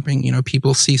things happening.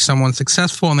 People see someone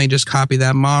successful and they just copy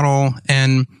that model.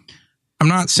 And I'm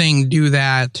not saying do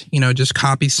that, just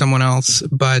copy someone else,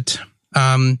 but,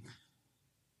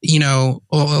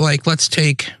 like let's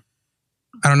take,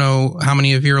 I don't know how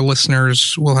many of your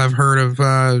listeners will have heard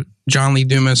of, John Lee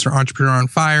Dumas or Entrepreneur on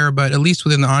Fire, but at least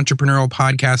within the entrepreneurial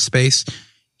podcast space,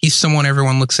 he's someone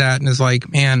everyone looks at and is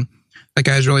like, man, that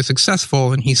guy's really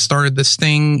successful. And he started this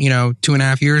thing,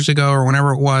 2.5 years ago or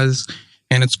whenever it was.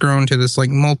 And it's grown to this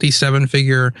like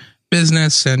multi-7-figure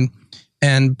business.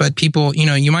 But people,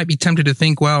 you might be tempted to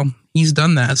think, well, he's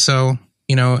done that. So,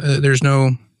 there's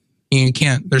no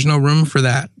room for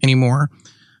that anymore.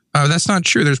 That's not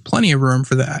true. There's plenty of room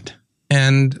for that.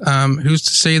 And who's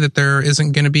to say that there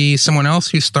isn't going to be someone else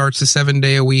who starts a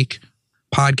 7-day-a-week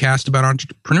podcast about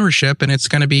entrepreneurship, and it's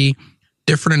going to be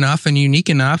different enough and unique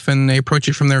enough, and they approach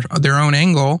it from their own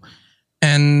angle,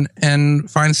 and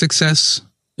find success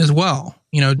as well.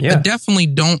 Definitely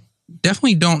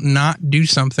don't not do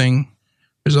something.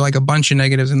 There's like a bunch of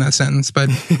negatives in that sentence, but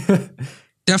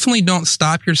definitely don't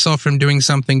stop yourself from doing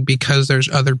something because there's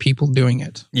other people doing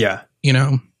it. Yeah,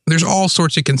 there's all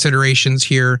sorts of considerations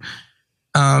here.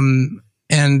 And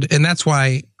that's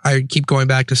why I keep going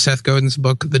back to Seth Godin's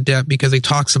book, The Dip, because he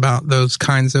talks about those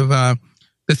kinds of, the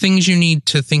things you need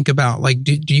to think about. Like,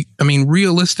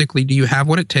 realistically, do you have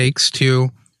what it takes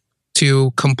to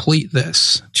complete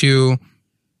this? To,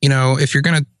 if you're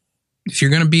going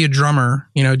to be a drummer,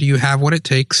 do you have what it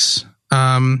takes?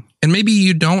 And maybe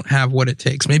you don't have what it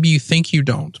takes. Maybe you think you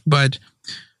don't, but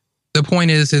the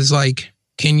point is like,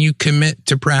 can you commit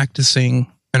to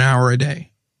practicing an hour a day?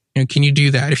 Can you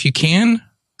do that? If you can,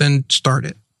 then start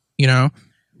it, Yeah.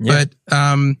 But,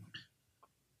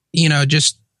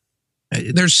 just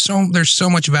there's so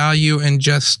much value in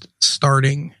just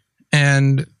starting.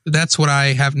 And that's what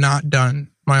I have not done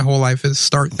my whole life, is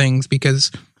start things,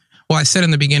 because, well, I said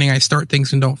in the beginning, I start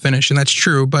things and don't finish. And that's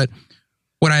true. But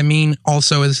what I mean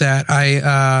also is that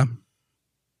when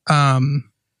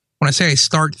I say I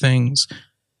start things,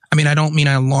 I don't mean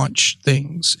I launch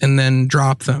things and then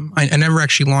drop them. I never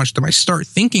actually launch them. I start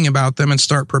thinking about them and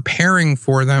start preparing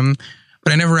for them,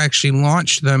 but I never actually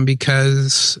launched them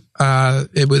because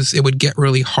it would get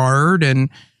really hard and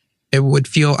I would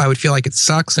feel like it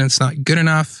sucks and it's not good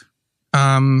enough.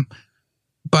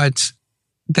 But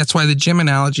that's why the gym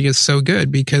analogy is so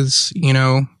good, because,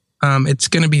 it's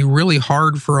going to be really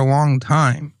hard for a long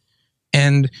time.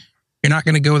 And you're not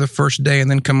going to go the first day and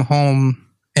then come home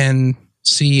and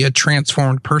see a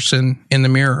transformed person in the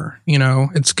mirror.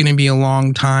 It's going to be a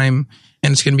long time,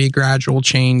 and it's going to be a gradual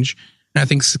change. And I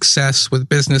think success with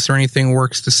business or anything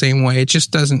works the same way. It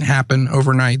just doesn't happen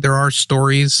overnight. There are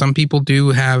stories. Some people do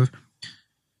have,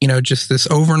 just this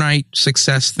overnight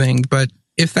success thing. But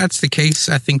if that's the case,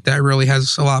 I think that really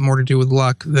has a lot more to do with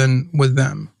luck than with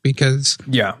them, because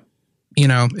it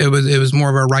was more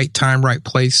of a right time, right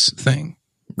place thing.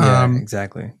 Yeah,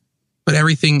 exactly. But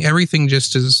everything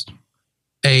just is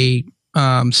a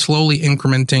slowly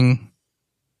incrementing,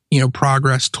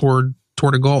 progress toward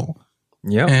a goal.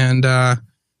 Yeah. And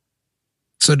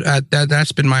so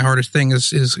that's been my hardest thing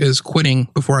is quitting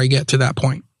before I get to that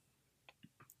point.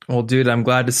 Well, dude, I'm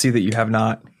glad to see that you have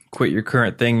not quit your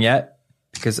current thing yet,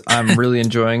 because I'm really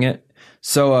enjoying it.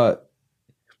 So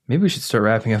maybe we should start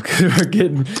wrapping up, because we're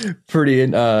getting pretty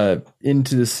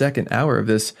into the second hour of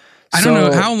this. I don't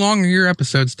know, how long are your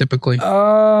episodes typically?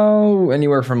 Oh,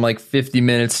 anywhere from like 50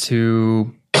 minutes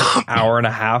to hour and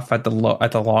a half at the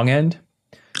long end.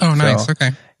 Oh, nice. So,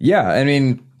 okay. Yeah, I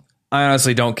mean, I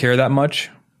honestly don't care that much.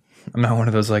 I'm not one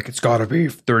of those like it's got to be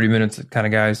 30 minutes kind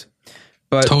of guys.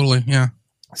 But totally, yeah.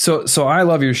 So I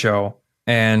love your show,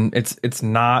 and it's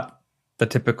not the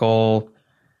typical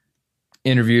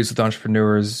interviews with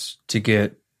entrepreneurs to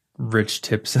get rich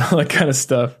tips and all that kind of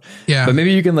stuff. Yeah. But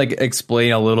maybe you can like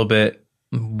explain a little bit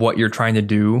what you're trying to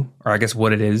do, or I guess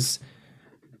what it is,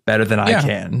 better than I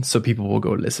can, so people will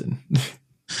go listen.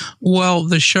 Well,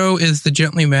 the show is The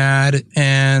Gently Mad,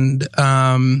 and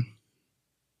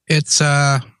it's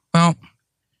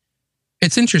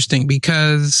it's interesting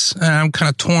because I'm kind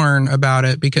of torn about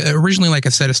it, because originally, like I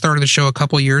said, I started the show a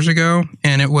couple years ago,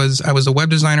 and I was a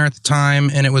web designer at the time,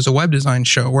 and it was a web design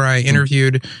show where I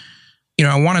interviewed,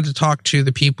 I wanted to talk to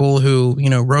the people who,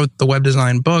 wrote the web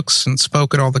design books and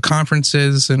spoke at all the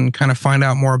conferences and kind of find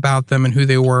out more about them and who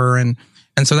they were. And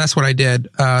so that's what I did.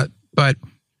 But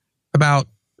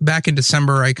back in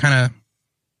December, I kind of,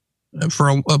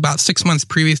 for about 6 months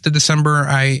previous to December,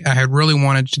 I had really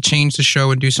wanted to change the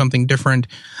show and do something different.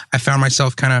 I found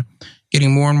myself kind of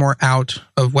getting more and more out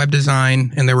of web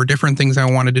design, and there were different things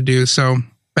I wanted to do. So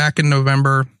back in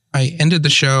November, I ended the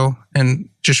show and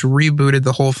just rebooted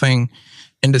the whole thing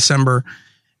in December.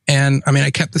 And I mean,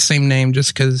 I kept the same name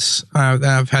just because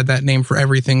I've had that name for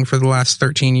everything for the last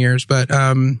 13 years, but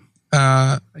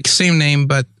same name,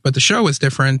 but the show was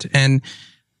different. And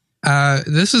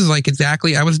this is like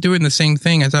exactly, I was doing the same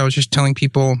thing as I was just telling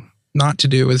people not to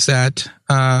do, is that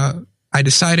I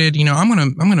decided, I'm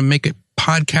going to make a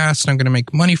podcast, and I'm going to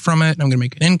make money from it, and I'm going to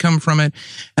make an income from it,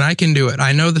 and I can do it.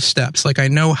 I know the steps, like I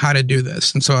know how to do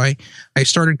this. And so I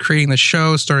started creating the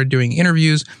show, started doing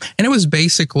interviews, and it was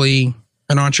basically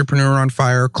an Entrepreneur on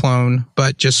Fire clone,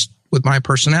 but just with my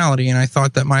personality. And I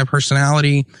thought that my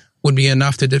personality would be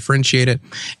enough to differentiate it.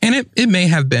 And it may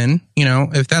have been,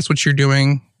 if that's what you're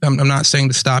doing, I'm not saying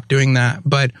to stop doing that,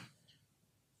 but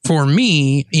for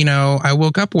me, I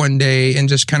woke up one day and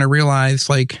just kind of realized,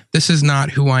 like, this is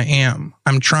not who I am.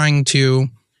 I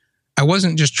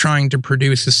wasn't just trying to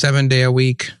produce a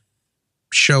 7-day-a-week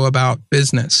show about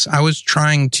business. I was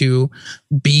trying to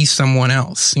be someone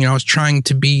else. I was trying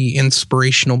to be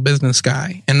inspirational business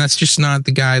guy, and that's just not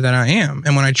the guy that I am.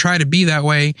 And when I try to be that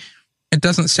way, it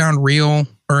doesn't sound real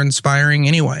or inspiring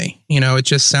anyway. It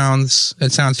just sounds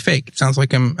fake. It sounds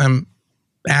like I'm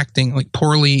acting, like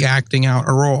poorly acting out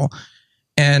a role.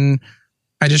 And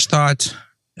I just thought,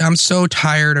 I'm so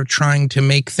tired of trying to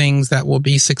make things that will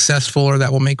be successful or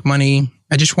that will make money.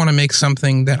 I just want to make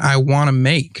something that I want to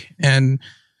make. And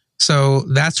so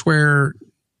that's where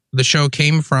the show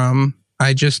came from.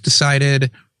 I just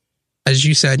decided, as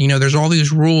you said, there's all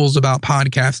these rules about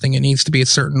podcasting. It needs to be a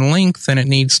certain length, and it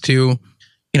needs to,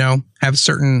 have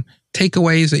certain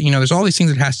takeaways that, there's all these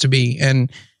things it has to be.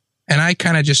 And I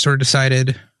kind of just sort of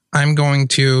decided I'm going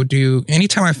to do,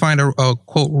 anytime I find a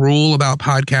quote rule about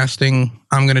podcasting,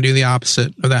 I'm going to do the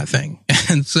opposite of that thing.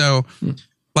 And so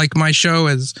like my show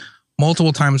is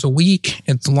multiple times a week.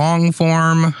 It's long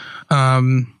form.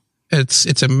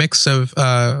 It's a mix of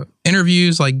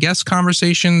interviews, like guest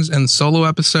conversations and solo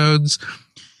episodes.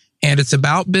 And it's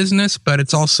about business, but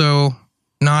it's also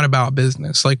not about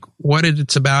business. Like what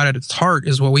it's about at its heart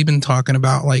is what we've been talking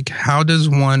about. Like, how does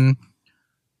one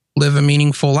live a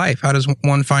meaningful life? How does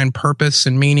one find purpose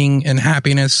and meaning and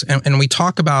happiness? And we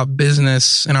talk about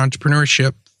business and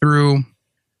entrepreneurship through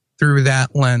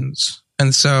that lens.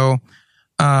 And so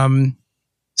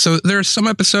So there's some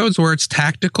episodes where it's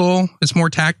tactical. It's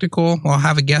more tactical. I'll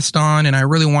have a guest on and I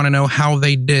really want to know how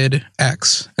they did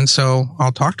X. And so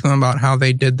I'll talk to them about how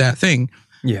they did that thing.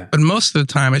 Yeah. But most of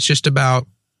the time it's just about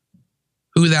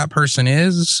who that person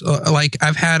is. Like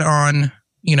I've had on,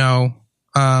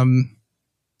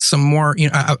 some more,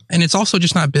 and it's also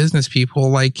just not business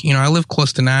people. Like, I live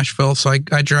close to Nashville. So I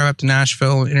drive up to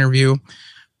Nashville and interview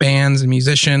bands and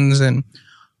musicians and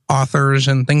authors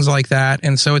and things like that.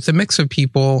 And so it's a mix of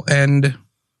people. And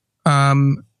I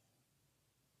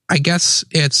guess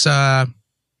it's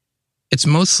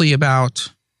mostly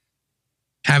about,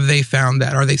 have they found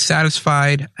that? Are they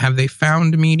satisfied? Have they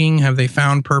found meaning? Have they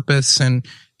found purpose? And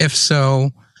if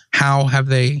so, how have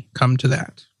they come to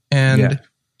that?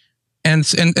 And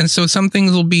so some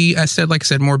things will be, like I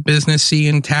said, more businessy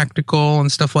and tactical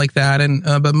and stuff like that. And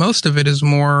but most of it is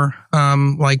more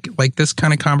like this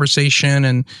kind of conversation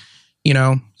and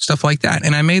stuff like that.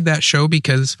 And I made that show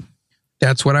because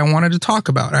that's what I wanted to talk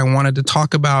about. I wanted to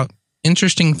talk about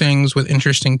interesting things with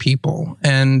interesting people.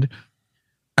 And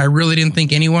I really didn't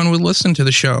think anyone would listen to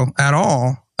the show at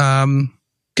all.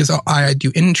 Because I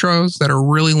do intros that are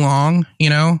really long,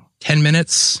 10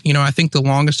 minutes. I think the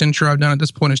longest intro I've done at this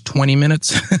point is 20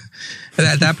 minutes.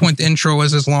 At that point, the intro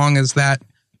was as long as that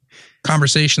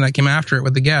conversation that came after it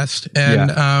with the guest.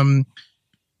 And,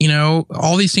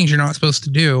 all these things you're not supposed to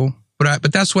do,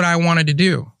 but that's what I wanted to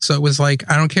do. So it was like,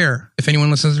 I don't care if anyone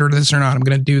listens to this or not, I'm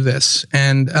going to do this.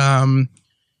 And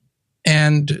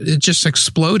it just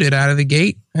exploded out of the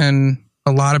gate. And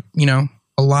a lot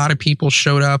of people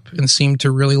showed up and seemed to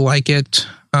really like it.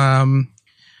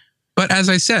 But as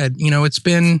I said, it's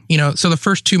been, so the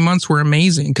first 2 months were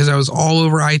amazing because I was all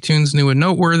over iTunes, New and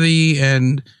Noteworthy,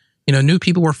 and, new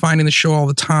people were finding the show all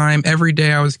the time. Every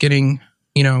day I was getting,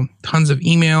 tons of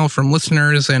email from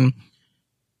listeners and,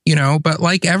 but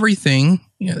like everything,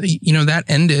 that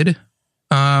ended,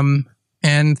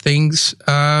 and things,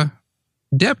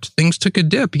 dipped. Things took a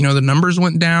dip. The numbers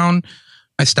went down.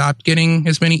 I stopped getting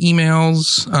as many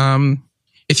emails.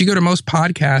 If you go to most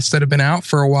podcasts that have been out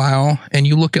for a while and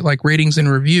you look at like ratings and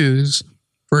reviews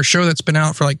for a show that's been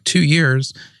out for like 2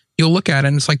 years, you'll look at it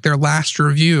and it's like their last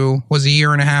review was a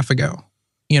year and a half ago.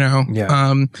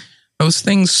 Those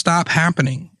things stop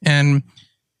happening. And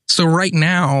so right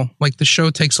now, like the show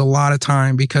takes a lot of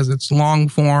time because it's long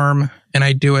form and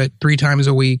I do it 3 times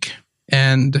a week.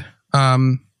 And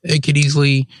I could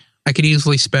easily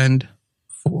spend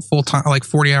full time, like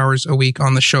 40 hours a week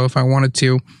on the show if I wanted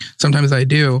to. Sometimes I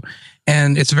do.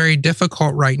 And it's very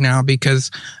difficult right now because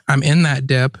I'm in that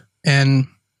dip and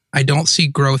I don't see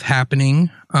growth happening.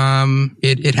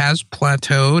 It has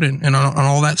plateaued and on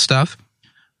all that stuff.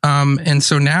 And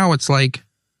so now it's like,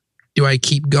 do I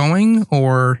keep going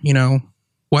or,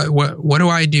 what do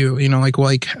I do? And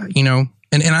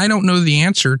I don't know the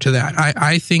answer to that.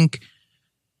 I think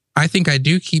I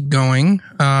do keep going.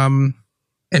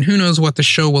 And who knows what the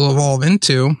show will evolve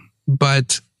into,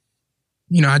 but,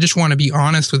 I just want to be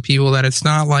honest with people that it's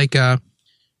not like,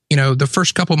 the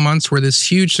first couple months were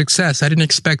this huge success. I didn't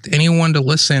expect anyone to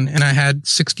listen. And I had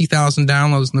 60,000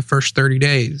 downloads in the first 30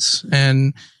 days.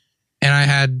 And I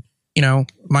had,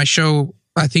 my show,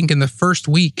 I think in the first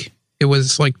week, it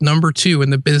was like number 2 in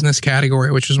the business category,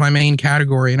 which was my main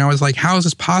category. And I was like, how is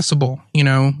this possible?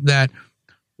 That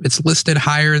it's listed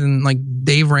higher than like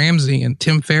Dave Ramsey and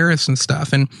Tim Ferriss and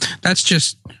stuff. And that's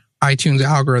just iTunes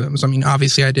algorithms. I mean,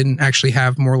 obviously I didn't actually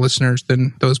have more listeners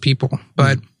than those people,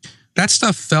 but that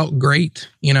stuff felt great,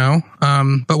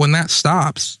 but when that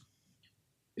stops,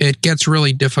 it gets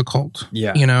really difficult.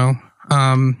 Yeah.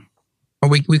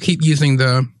 We keep using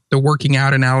the working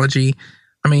out analogy.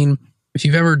 I mean, if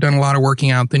you've ever done a lot of working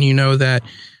out, then you know that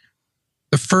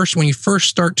when you first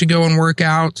start to go and work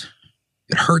out,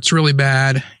 it hurts really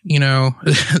bad.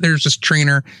 There's this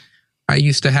trainer I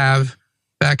used to have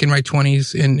back in my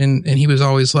 20s and he was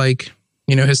always like,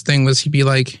 his thing was he'd be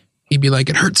like,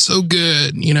 it hurts so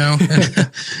good,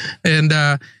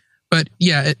 but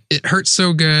yeah, it hurts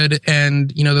so good.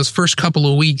 And, those first couple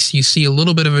of weeks, you see a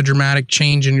little bit of a dramatic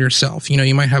change in yourself.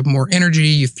 You might have more energy,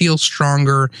 you feel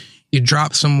stronger, you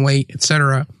drop some weight,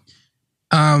 etc.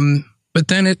 But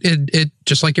then it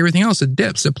just like everything else, it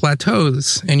dips, it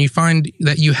plateaus, and you find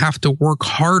that you have to work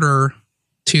harder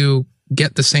to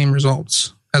get the same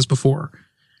results as before.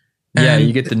 Yeah,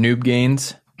 you get the noob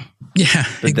gains. Yeah,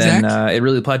 but exactly. Then it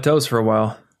really plateaus for a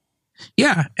while.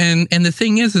 Yeah, and the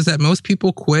thing is that most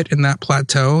people quit in that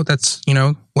plateau. That's,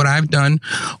 what I've done,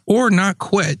 or not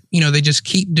quit. They just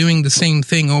keep doing the same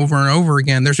thing over and over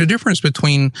again. There's a difference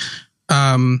between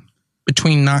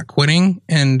not quitting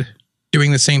and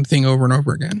doing the same thing over and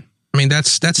over again. I mean,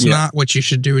 that's not what you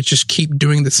should do. It's just keep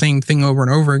doing the same thing over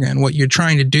and over again. What you're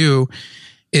trying to do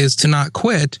is to not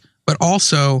quit, but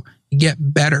also get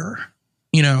better,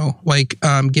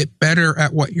 get better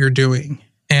at what you're doing.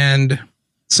 And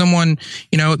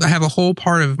I have a whole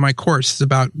part of my course is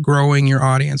about growing your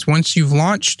audience. Once you've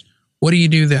launched, what do you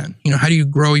do then? How do you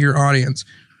grow your audience?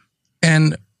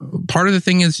 And part of the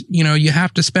thing is, you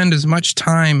have to spend as much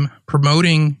time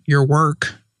promoting your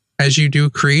work as you do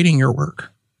creating your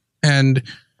work. And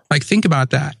think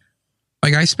about that.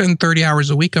 I spend 30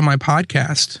 hours a week on my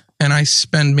podcast and I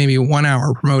spend maybe 1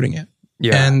 hour promoting it.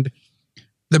 Yeah. And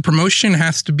the promotion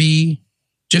has to be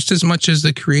just as much as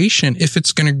the creation if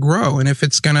it's going to grow and if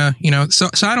it's going to, so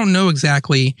I don't know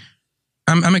exactly.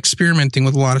 I'm experimenting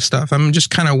with a lot of stuff. I'm just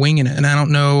kind of winging it and I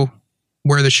don't know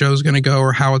where the show's going to go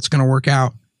or how it's going to work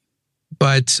out.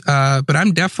 But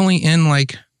I'm definitely in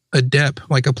a dip,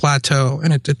 a plateau,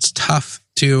 and it's tough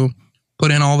to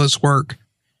put in all this work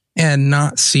and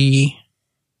not see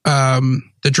the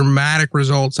dramatic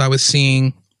results I was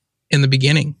seeing in the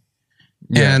beginning.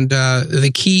 Yeah. And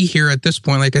the key here at this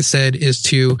point, like I said, is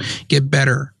to get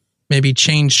better, maybe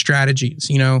change strategies,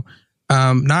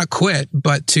 not quit,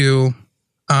 but to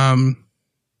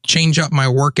change up my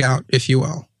workout, if you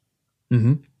will.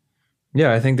 Mm-hmm.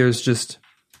 Yeah, I think there's just...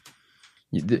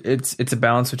 It's a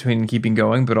balance between keeping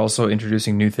going, but also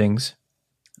introducing new things,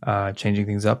 changing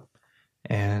things up.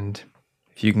 And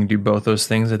if you can do both those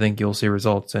things, I think you'll see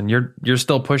results. And you're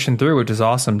still pushing through, which is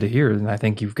awesome to hear. And I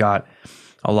think you've got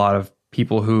a lot of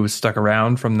people who stuck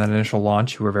around from that initial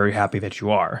launch who are very happy that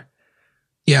you are.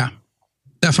 Yeah,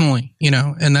 definitely.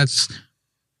 And that's,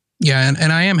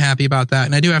 and I am happy about that.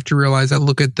 And I do have to realize I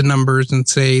look at the numbers and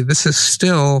say, this is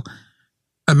still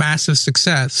a massive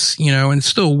success, and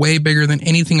still way bigger than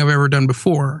anything I've ever done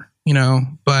before,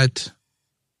 but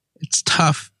it's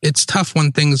tough. It's tough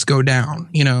when things go down,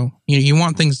 you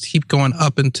want things to keep going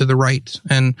up and to the right.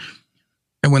 And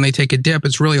when they take a dip,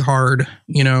 it's really hard,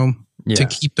 to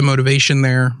keep the motivation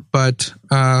there. But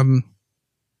I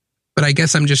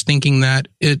guess I'm just thinking that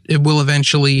it will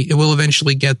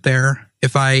eventually get there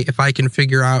if I can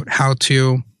figure out how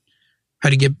to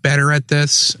get better at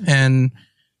this and,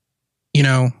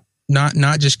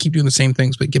 not just keep doing the same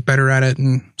things, but get better at it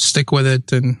and stick with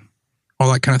it and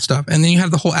all that kind of stuff. And then you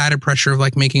have the whole added pressure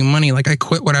of making money. I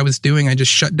quit what I was doing. I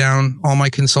just shut down all my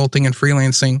consulting and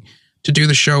freelancing to do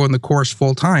the show and the course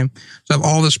full time. So I have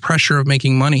all this pressure of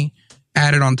making money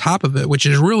added on top of it, which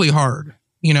is really hard.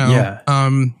 I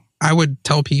would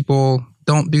tell people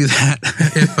don't do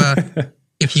that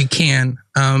if you can.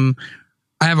 I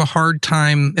have a hard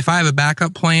time if I have a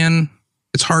backup plan.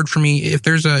 It's hard for me if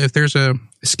there's a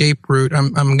escape route.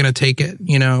 I'm going to take it,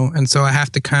 and so I have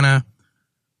to kind of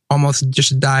almost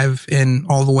just dive in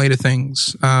all the way to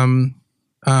things, or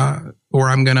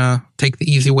I'm going to take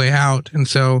the easy way out. And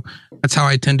so that's how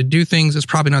I tend to do things. It's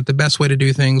probably not the best way to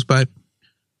do things, but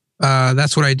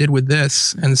that's what I did with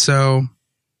this. And so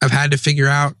I've had to figure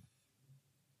out,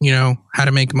 how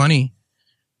to make money.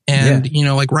 And,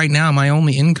 right now, my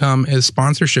only income is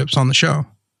sponsorships on the show.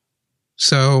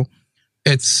 So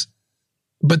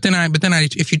but then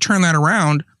if you turn that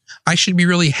around, I should be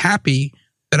really happy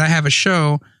that I have a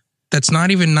show that's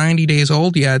not even 90 days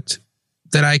old yet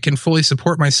that I can fully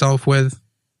support myself with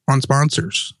on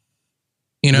sponsors.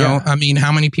 I mean,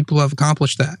 how many people have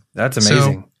accomplished that? That's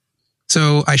amazing.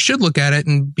 So I should look at it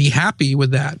and be happy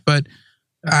with that, but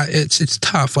it's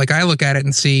tough. I look at it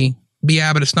and see,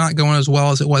 but it's not going as well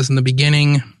as it was in the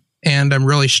beginning. And I'm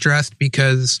really stressed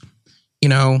because,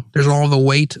 there's all the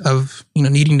weight of,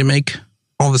 needing to make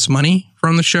all this money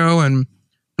from the show and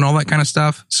all that kind of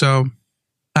stuff. So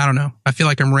I don't know. I feel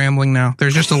like I'm rambling now.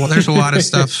 There's a lot of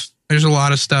stuff. There's a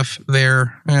lot of stuff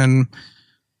there. And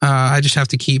I just have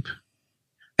to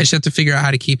figure out how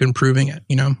to keep improving it,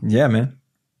 Yeah, man.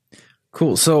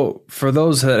 Cool. So for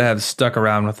those that have stuck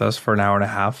around with us for an hour and a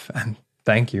half, and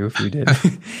thank you if you did.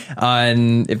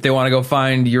 And if they want to go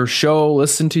find your show,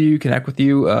 listen to you, connect with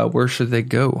you, where should they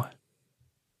go?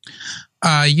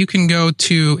 You can go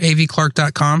to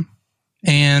avclark.com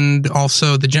and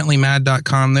also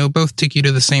thegentlymad.com. They'll both take you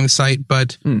to the same site,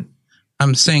 but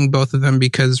I'm saying both of them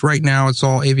because right now it's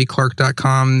all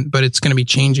avclark.com, but it's going to be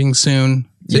changing soon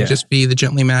to just be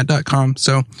thegentlymad.com.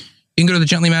 So you can go to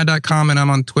thegentlymad.com, and I'm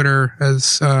on Twitter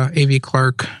as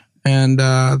avclark, and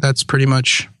that's pretty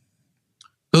much,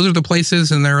 those are the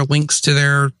places, and there are links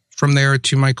to from there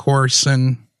to my course,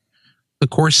 and the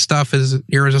course stuff is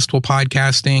Irresistible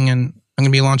Podcasting, and I'm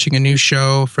going to be launching a new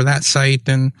show for that site,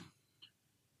 and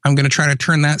I'm going to try to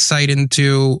turn that site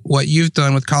into what you've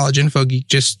done with College Info Geek,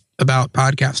 just about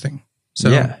podcasting. So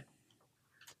yeah.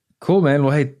 Cool, man.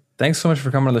 Well, hey, thanks so much for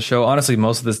coming on the show. Honestly,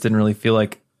 most of this didn't really feel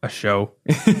like a show.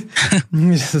 It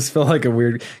just felt like a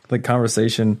weird like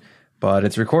conversation, but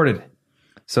it's recorded.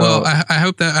 So well, I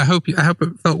hope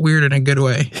it felt weird in a good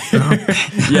way. So.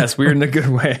 Yes, weird in a good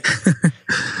way.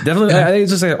 Definitely. Yeah. I think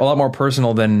it's just like a lot more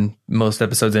personal than most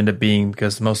episodes end up being,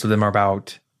 because most of them are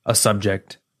about a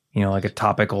subject, like a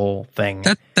topical thing.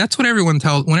 That's what everyone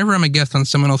tells. Whenever I'm a guest on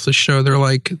someone else's show, they're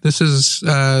like, this is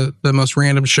the most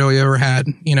random show you ever had.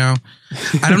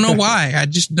 I don't know why. I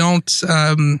just don't,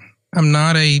 I'm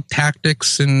not a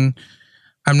tactics and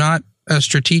I'm not a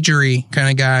strategery kind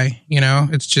of guy.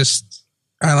 It's just,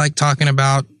 I like talking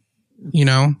about,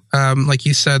 like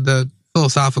you said, the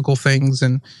philosophical things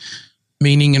and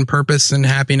meaning and purpose and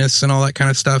happiness and all that kind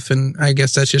of stuff. And I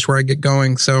guess that's just where I get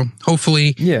going. So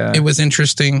hopefully it was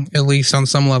interesting, at least on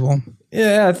some level.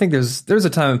 Yeah, I think there's a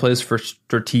time and place for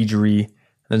strategery.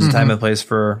 There's a time and place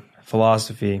for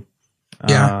philosophy.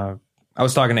 Yeah. I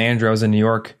was talking to Andrew. I was in New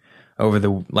York over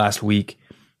the last week,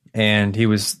 and he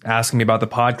was asking me about the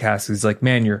podcast. He's like,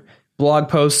 man, your blog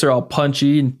posts are all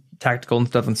punchy and tactical and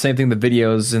stuff, and same thing, the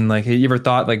videos, and like, have you ever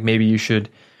thought like maybe you should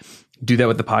do that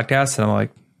with the podcast? And I'm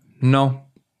like, no,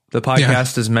 the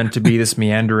podcast is meant to be this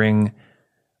meandering,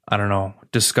 I don't know,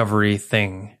 discovery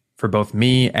thing for both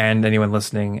me and anyone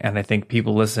listening. And I think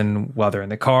people listen while they're in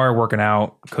the car, working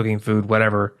out, cooking food,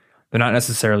 whatever. They're not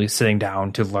necessarily sitting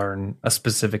down to learn a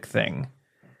specific thing.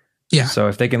 Yeah. So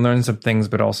if they can learn some things,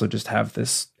 but also just have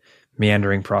this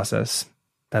meandering process,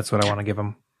 that's what I want to give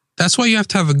them. That's why you have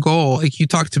to have a goal. Like you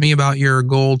talked to me about your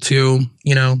goal to,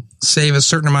 save a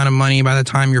certain amount of money by the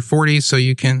time you're 40 so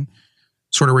you can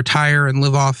sort of retire and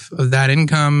live off of that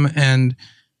income. And,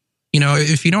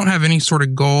 if you don't have any sort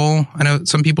of goal, I know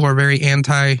some people are very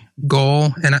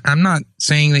anti-goal, and I'm not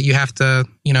saying that you have to,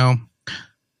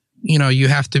 you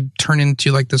have to turn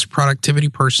into like this productivity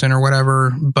person or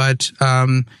whatever. But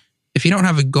if you don't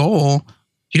have a goal,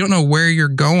 you don't know where you're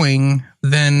going,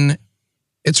 then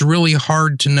it's really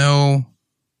hard to know,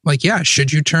 like,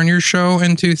 should you turn your show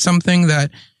into something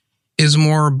that is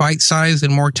more bite-sized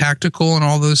and more tactical and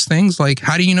all those things? Like,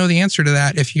 how do you know the answer to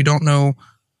that if you don't know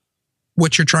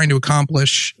what you're trying to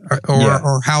accomplish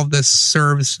or how this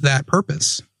serves that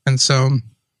purpose? And so,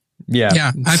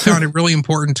 I found it really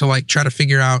important to like try to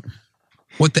figure out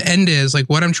what the end is, like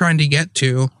what I'm trying to get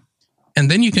to.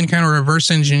 And then you can kind of reverse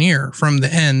engineer from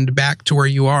the end back to where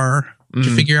you are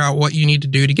to figure out what you need to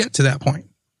do to get to that point.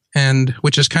 And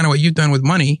which is kind of what you've done with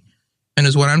money, and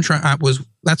is what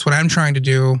that's what I'm trying to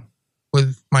do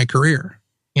with my career,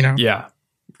 Yeah.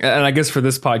 And I guess for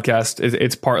this podcast,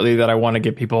 it's partly that I want to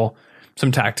get people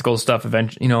some tactical stuff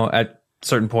eventually, at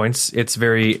certain points. It's a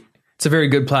very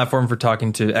good platform for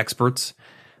talking to experts,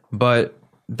 but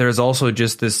there's also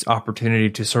just this opportunity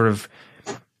to sort of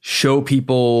show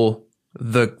people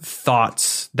the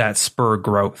thoughts that spur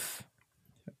growth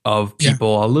of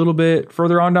people a little bit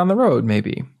further on down the road.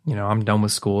 Maybe, I'm done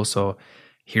with school, so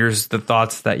here's the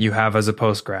thoughts that you have as a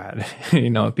post-grad.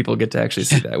 People get to actually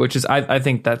see that, which is, I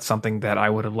think that's something that I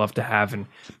would have loved to have and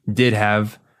did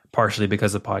have, partially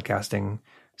because of podcasting.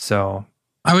 So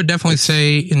I would definitely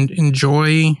say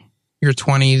enjoy your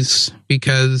 20s,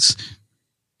 because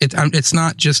it's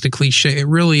not just a cliche. It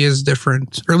really is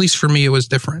different, or at least for me, it was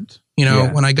different.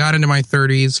 When I got into my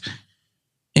 30s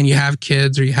and you have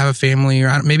kids or you have a family,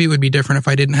 or maybe it would be different if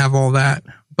I didn't have all that.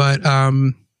 But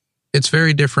it's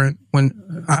very different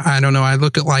when, I don't know, I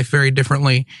look at life very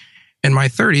differently in my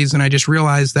 30s. And I just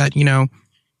realized that,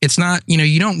 it's not,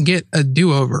 you don't get a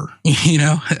do-over,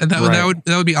 that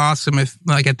would be awesome if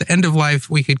like at the end of life,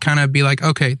 we could kind of be like,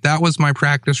 okay, that was my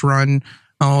practice run.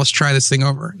 Oh, let's try this thing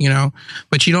over,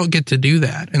 but you don't get to do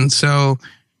that. And so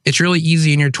it's really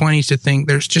easy in your 20s to think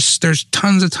there's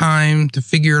tons of time to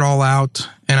figure it all out,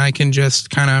 and I can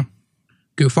just kind of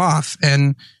goof off.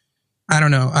 And I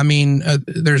don't know. I mean,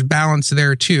 there's balance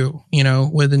there too,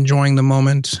 with enjoying the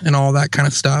moment and all that kind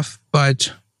of stuff.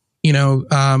 But,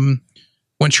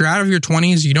 once you're out of your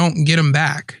 20s, you don't get them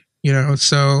back,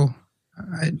 so,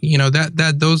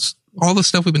 those, all the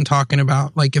stuff we've been talking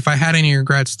about, like if I had any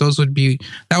regrets, that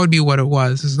would be what it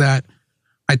was, is that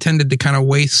I tended to kind of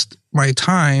waste my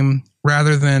time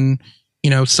rather than,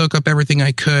 soak up everything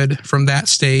I could from that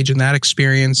stage and that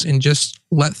experience and just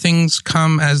let things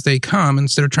come as they come,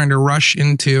 instead of trying to rush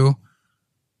into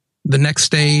the next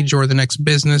stage or the next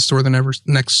business or the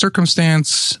next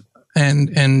circumstance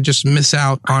and just miss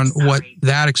out on what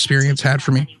that experience had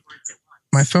for me.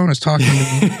 My phone is talking to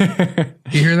me.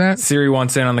 You hear that? Siri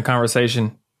wants in on the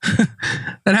conversation.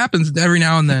 That happens every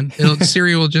now and then.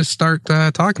 Siri will just start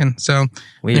talking. So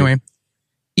anyway,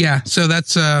 so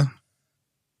that's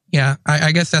yeah,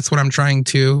 I guess that's what I'm trying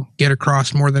to get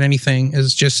across more than anything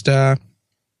is just, I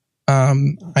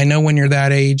know when you're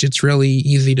that age, it's really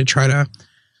easy to try to,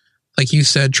 like you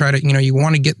said, you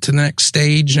want to get to the next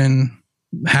stage and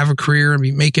have a career and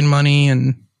be making money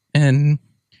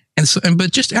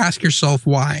but just ask yourself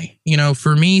why.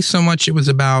 For me, so much it was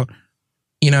about,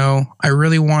 I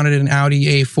really wanted an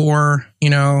Audi A4,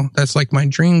 that's like my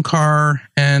dream car,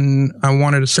 and I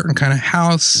wanted a certain kind of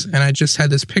house, and I just had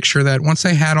this picture that once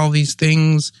I had all these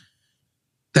things,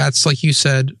 that's, like you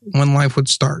said, when life would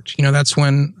start. That's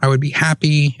when I would be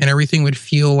happy and everything would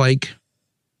feel like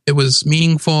it was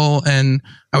meaningful and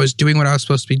I was doing what I was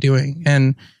supposed to be doing.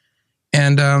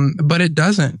 But it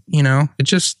doesn't, it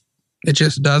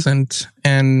just doesn't.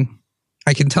 And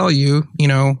I can tell you,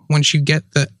 once you get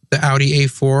the Audi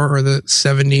A4 or the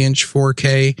 70-inch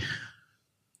 4K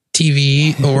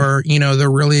TV or, the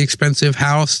really expensive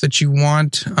house that you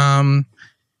want,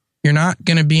 you're not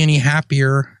going to be any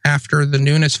happier after the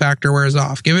newness factor wears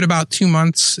off. Give it about 2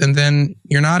 months and then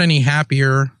you're not any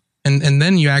happier. And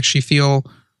then you actually feel,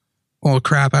 well,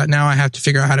 crap, now I have to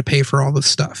figure out how to pay for all this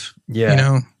stuff.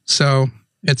 Yeah. So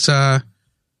it's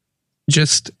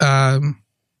just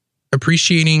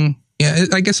appreciating. Yeah,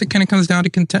 I guess it kind of comes down to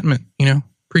contentment,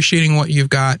 appreciating what you've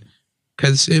got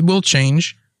because it will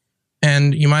change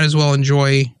and you might as well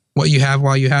enjoy what you have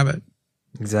while you have it.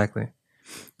 Exactly.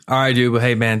 All right, dude. Well,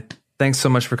 hey, man, thanks so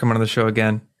much for coming on the show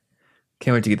again.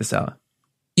 Can't wait to get this out.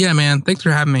 Yeah, man. Thanks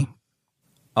for having me.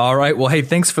 All right. Well, hey,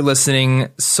 thanks for listening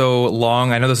so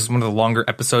long. I know this is one of the longer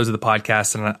episodes of the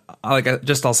podcast, and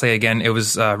I'll say again, it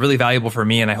was really valuable for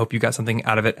me, and I hope you got something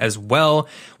out of it as well.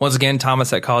 Once again,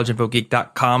 Thomas at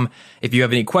collegeinfogeek.com. If you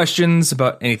have any questions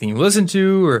about anything you listen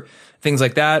to or things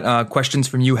like that, questions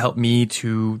from you help me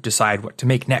to decide what to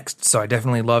make next. So I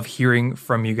definitely love hearing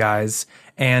from you guys.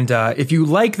 And if you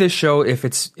like this show, if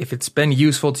it's been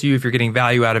useful to you, if you're getting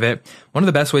value out of it, one of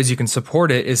the best ways you can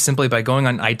support it is simply by going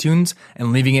on iTunes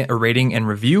and leaving it a rating and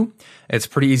review. It's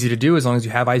pretty easy to do. As long as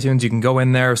you have iTunes, you can go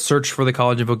in there, search for the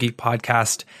College Info Geek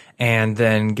podcast, and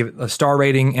then give it a star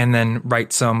rating and then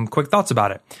write some quick thoughts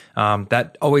about it.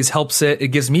 That always helps it. It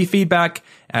gives me feedback.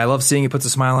 I love seeing it puts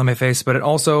a smile on my face, but it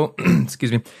also,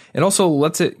 excuse me, it also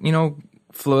lets it,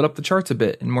 float up the charts a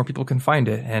bit and more people can find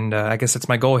it. And I guess that's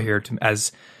my goal here to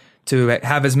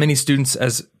have as many students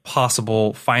as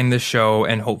possible find this show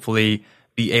and hopefully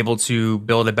be able to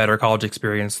build a better college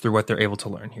experience through what they're able to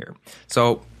learn here.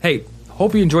 So, hey,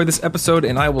 hope you enjoyed this episode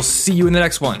and I will see you in the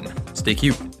next one. Stay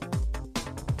cute.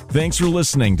 Thanks for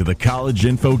listening to the College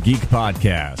Info Geek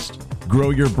podcast.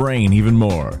 Grow your brain even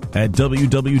more at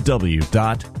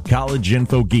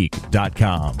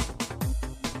www.collegeinfogeek.com.